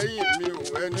lẹ́yìn mi ò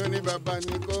ẹni ó ní bàbá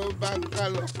ni kó bá ń ká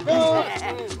lọ.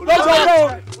 Ogun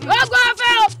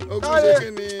afẹ́ o. Ogun ṣe kí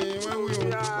ni wọ́n wí o?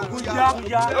 Ogun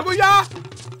ya. Ogun ya.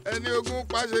 Ẹni ogun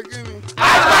pa ṣe kí ni?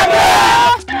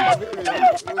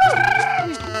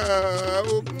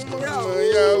 Ogun mọ̀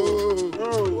ya o.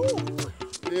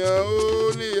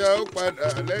 Níyà ó padà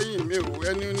lẹ́yìn mi ò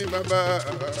ẹni ó ní bàbá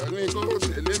ni kó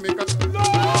tẹ̀lé mi ká.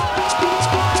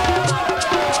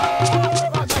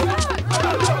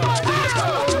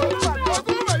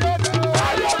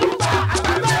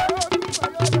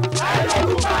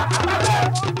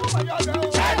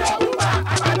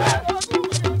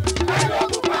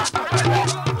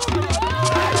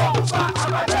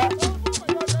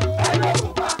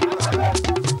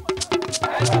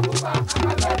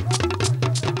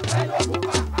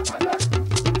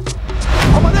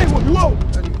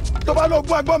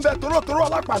 Lógún agbọ́n bẹ tòrótòró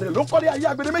alápàdé ló kọ́lé ayé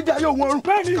agbede méjì ayé òun ọ̀run.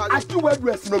 Akíwẹ̀dù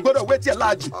ẹ̀sìn ògbọ́dọ̀ wé tiẹ̀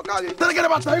láàjì.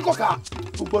 Tẹ́lẹ̀kẹ́lẹ́ bá tàn yín kọ̀ọ̀ká.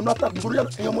 Gbogbo ọ̀nà tàbí gbogbo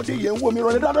ẹ̀yàn ọmọdé yẹn ń wo mi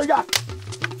rọ̀ ní dáadọ́ yá.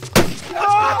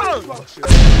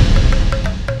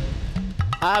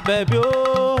 Abebi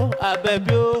o,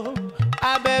 Abebi o,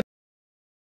 Abebi.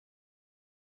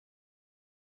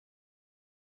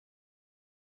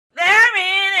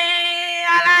 Lẹ́rìn-ín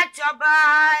alájọba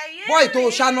yìí. Bọ́ì tó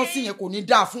ṣáná sí yẹn kò ní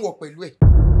dáa fún ọ pẹ̀lú ẹ̀.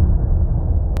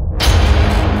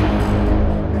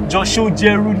 Joshua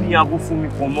Jeru ni abo Funmi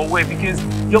for more way because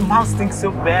your mouth stinks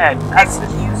so bad. That's the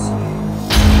news.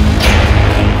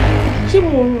 Ṣé mo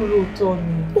rún lóòótọ́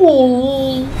ni?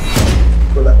 Òun.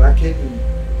 Kọ́lá bá kẹ́lù.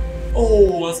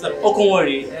 Oh, ọkàn wọn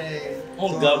rèé.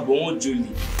 Wọ́n ga bọ̀ wọ́n jolè.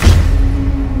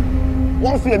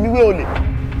 Wọ́n fi ẹ̀mí wé olè.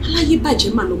 Aláyé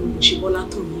bàjẹ́ mà lọ́mọ mo ṣe bọ́lá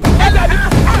tán mi.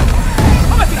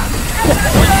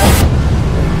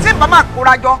 Tí bàbá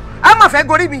kóra jọ, a máa fẹ́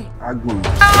gorí mi. Agbóhùn.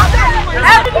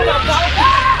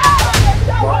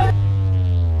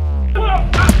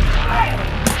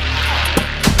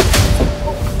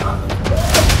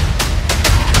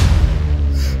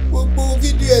 Gbogbo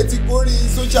fídíò ẹ̀ ti kórí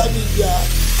social media.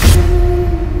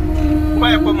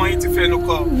 Báyọ̀ pọ̀ mọ́ yín ti fẹ́ ló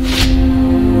kọ́.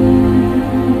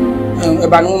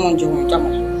 Ẹ̀bà ni wọ́n máa ń jẹ wọn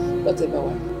ìjàmọ̀. Lọ́tẹ̀ bá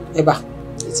wa. Ẹ̀bà.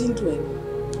 Etí ń dùn ẹ̀.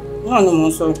 Náà ni mò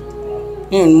ń sọ.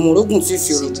 Mi ò ní mo rógùn tí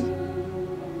fi rò.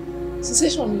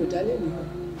 Sensation mi ò dálé nìyẹn.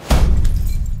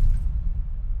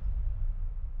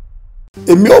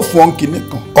 Èmi ò fọ́n kinní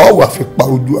kan ọ wà fi pa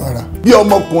ojú ara bí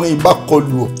ọmọkùnrin bá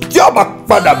kọlù ọ tí ó bá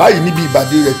padà báyìí níbi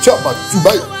ìbàdí rẹ̀ tí ó bá tú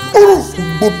báyìí kúrò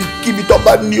gbòbí kíbi tó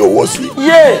bá ní owó sí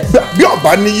bí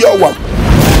ọba ní yọ wà.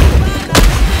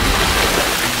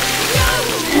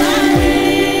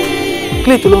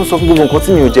 Kílè tó ló ń sọ fún gbogbo nǹkan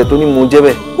tí mi ò jẹ tó ní mo jẹ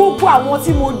bẹ́ẹ̀. Gbogbo àwọn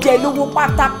tí mo jẹ lówó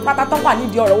pátápátá tó wà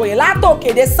nídìí ọ̀rọ̀ wọ̀nyẹn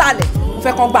látòkèdè sálẹ̀ mo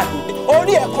fẹ́ kàn gbàgbé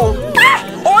orí ẹ̀ kan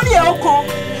orí ẹ̀ kan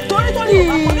torí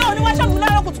àkọ́lé oníwáṣọ́ọ̀bù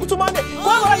náírà kùtùkùtù mọ́ndé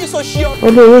kó lọ́ọ́ yìí sọ ṣí ọ.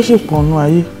 Olówó sì pọ̀nú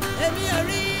ayé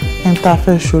ẹni tá a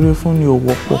fẹ́ ṣoore fún ni ò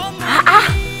wọ́pọ̀.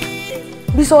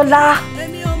 Bísọ́lá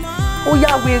ó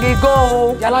yá wèrè gan-an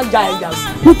o yálà ja ẹ̀yà sí.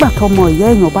 Nígbà tọmọ ìyá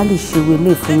èèyàn bá lè ṣe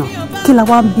wele fún yàn kí la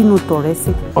wá ń bínú tọ̀rẹ́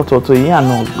sí. Ọ̀tọ̀ọ̀tọ̀ yìí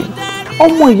àná ọ̀gbìn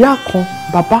ọmọ ìyá kan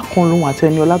bàbá kan lòun àti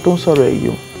Ẹniọlá tó ń sọ̀rọ̀ ẹ̀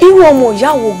yìí. Irú ọmọ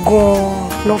ìyá wo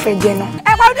gan-an ló fẹ́ jẹ náà?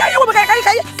 Ẹ pa ọdún ayé wo mi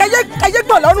kẹyẹ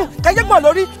gbọ̀n lọ́rùn kẹyẹ gbọ̀n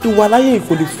lórí. Ìwà aláyé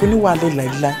kò lè fún níwà alẹ́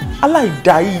láìláì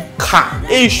aláìdá ìkà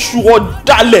èṣù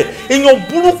ọ̀dàlẹ̀ èèyàn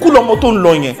burúkú lọmọ tó ń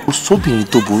lọ yẹn. Kò sóbìnrin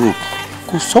tó burú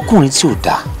kò sọ́kùnrin tí ò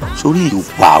dáa sórí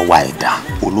ìwà àwa ẹ̀dá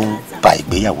olóhùn ba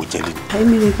ìgbéyàwó jẹ́ lé.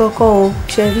 Èmi ní kọ́kọ́ o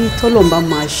ṣe rí tọ́lọ̀ bá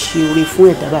máa ṣe oore fún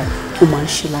ẹ̀dá báyìí ó máa ń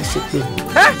ṣe láṣepé.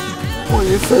 Wọ́n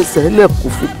yìí fẹsẹ̀ lẹ̀ kò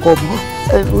fi kọ́ mọ́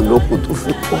ẹnu olókùn tó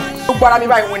fi kọ́. Gbogbo ara mi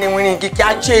báyìí wìnìwìnì kìkì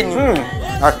ajé ni.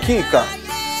 Akínka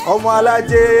ọmọ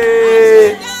alájẹ.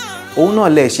 Òun náà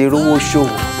lè ṣe rówó ṣòwò.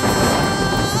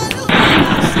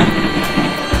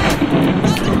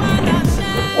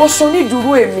 ó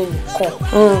ṣonídùúró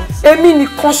èmi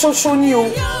nìkan ṣoṣo ni o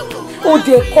ó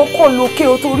dé kọ́kọ́ lókè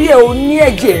o torí ẹ̀ ò ní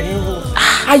ẹ̀jẹ̀ ríru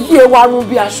ayé ẹ wá rún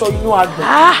bí aṣọ inú àgbà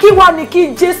kí wá ní kí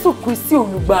Jésù Kristi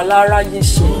olùgbàlà aráyé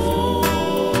ṣe.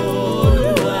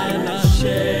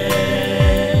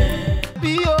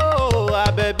 bí o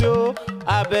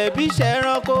Àbẹ̀bí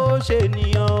ṣẹranko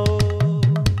ṣènìyàn o.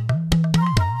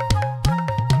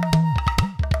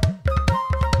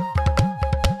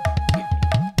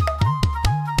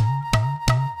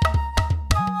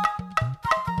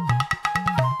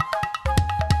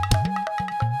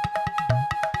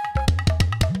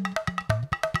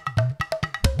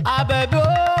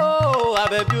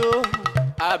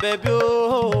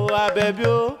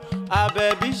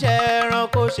 Àbẹ̀bí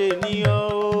ṣẹranko ṣènìyàn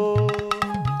o.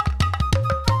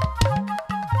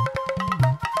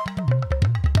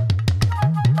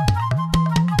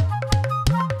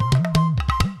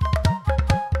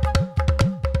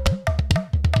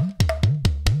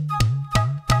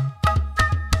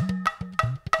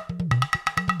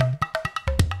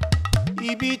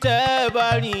 Ibi tẹ́ bá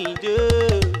rìn dé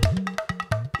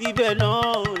ibẹ̀ náà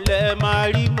lẹ máa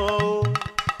rí mọ́ o.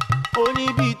 Ó ní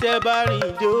bí tẹ́ bá rìn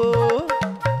dé o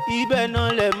ibẹ̀ náà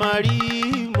lẹ máa rí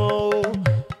mọ́ o.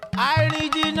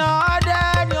 Àìrìnjìnnà ọdẹ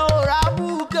ni ò rà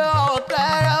bùkẹ́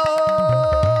ọ̀kẹ́rẹ́ o.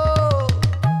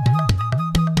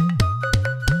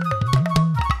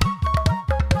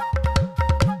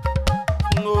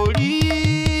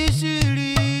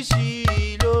 Oríṣiríṣi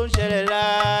ló ń ṣẹlẹ̀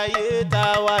láyé tá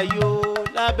a wà yó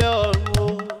lábẹ́ ọ̀run o.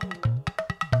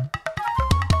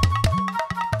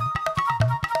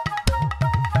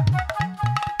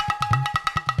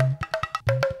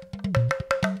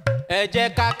 Ẹ jẹ́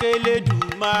ká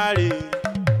k'Elédùmarè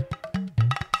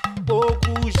kó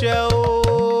kú iṣẹ́ o.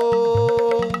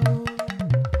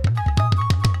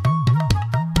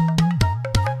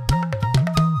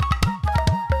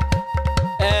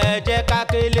 Ẹ jẹ́ ká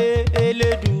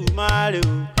k'Elédùmarè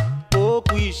kó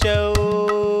kú iṣẹ́ o.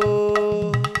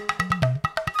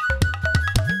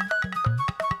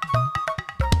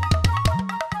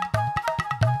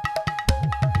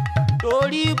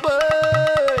 Torí pé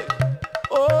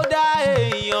ó dá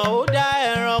èèyàn ó dá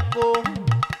ẹranko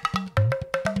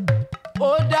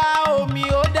ó dá omi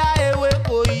ó dá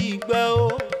ewéko ìgbẹ́ o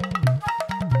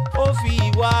ó fi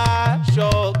wá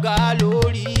ṣọ̀gá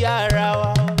lórí ara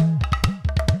wa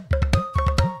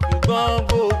ṣùgbọ́n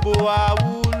gbogbo wa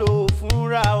wúlò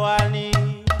fúnra wa ni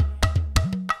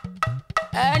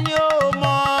ẹni ò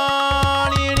mọ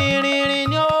rìnrìn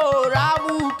ni ó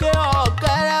rábùkẹ́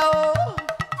ọ̀kẹ́rẹ́ o.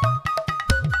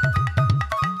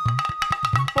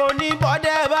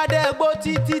 Oníbọ̀dẹ̀ bá dẹ́gbó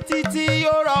títí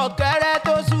yóò rọ̀ kẹ́rẹ́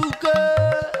tó súnkẹ́.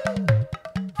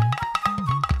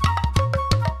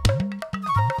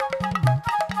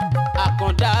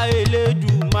 Àkàndá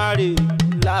Elédùmarè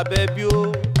l'Àbẹ̀bí o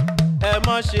ẹ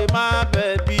má ṣe má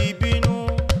bẹ̀bí bínú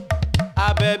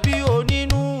Àbẹ̀bí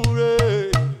onínúure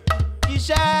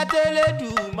iṣẹ́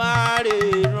t'Elédùmarè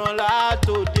rán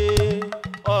látòde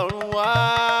ọ̀run wá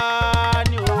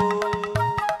ni o.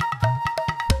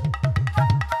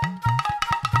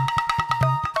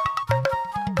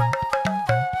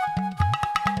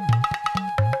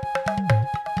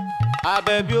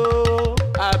 Àbẹ̀bí o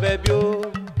Àbẹ̀bí o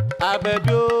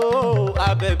Àbẹ̀bí o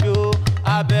Àbẹ̀bí o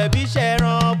Àbẹ̀bí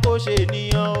ṣẹranko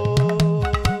ṣènìyàn o.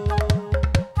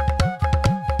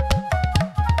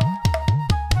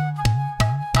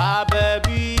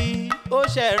 Àbẹ̀bí ó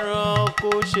ṣẹranko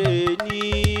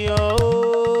ṣènìyàn.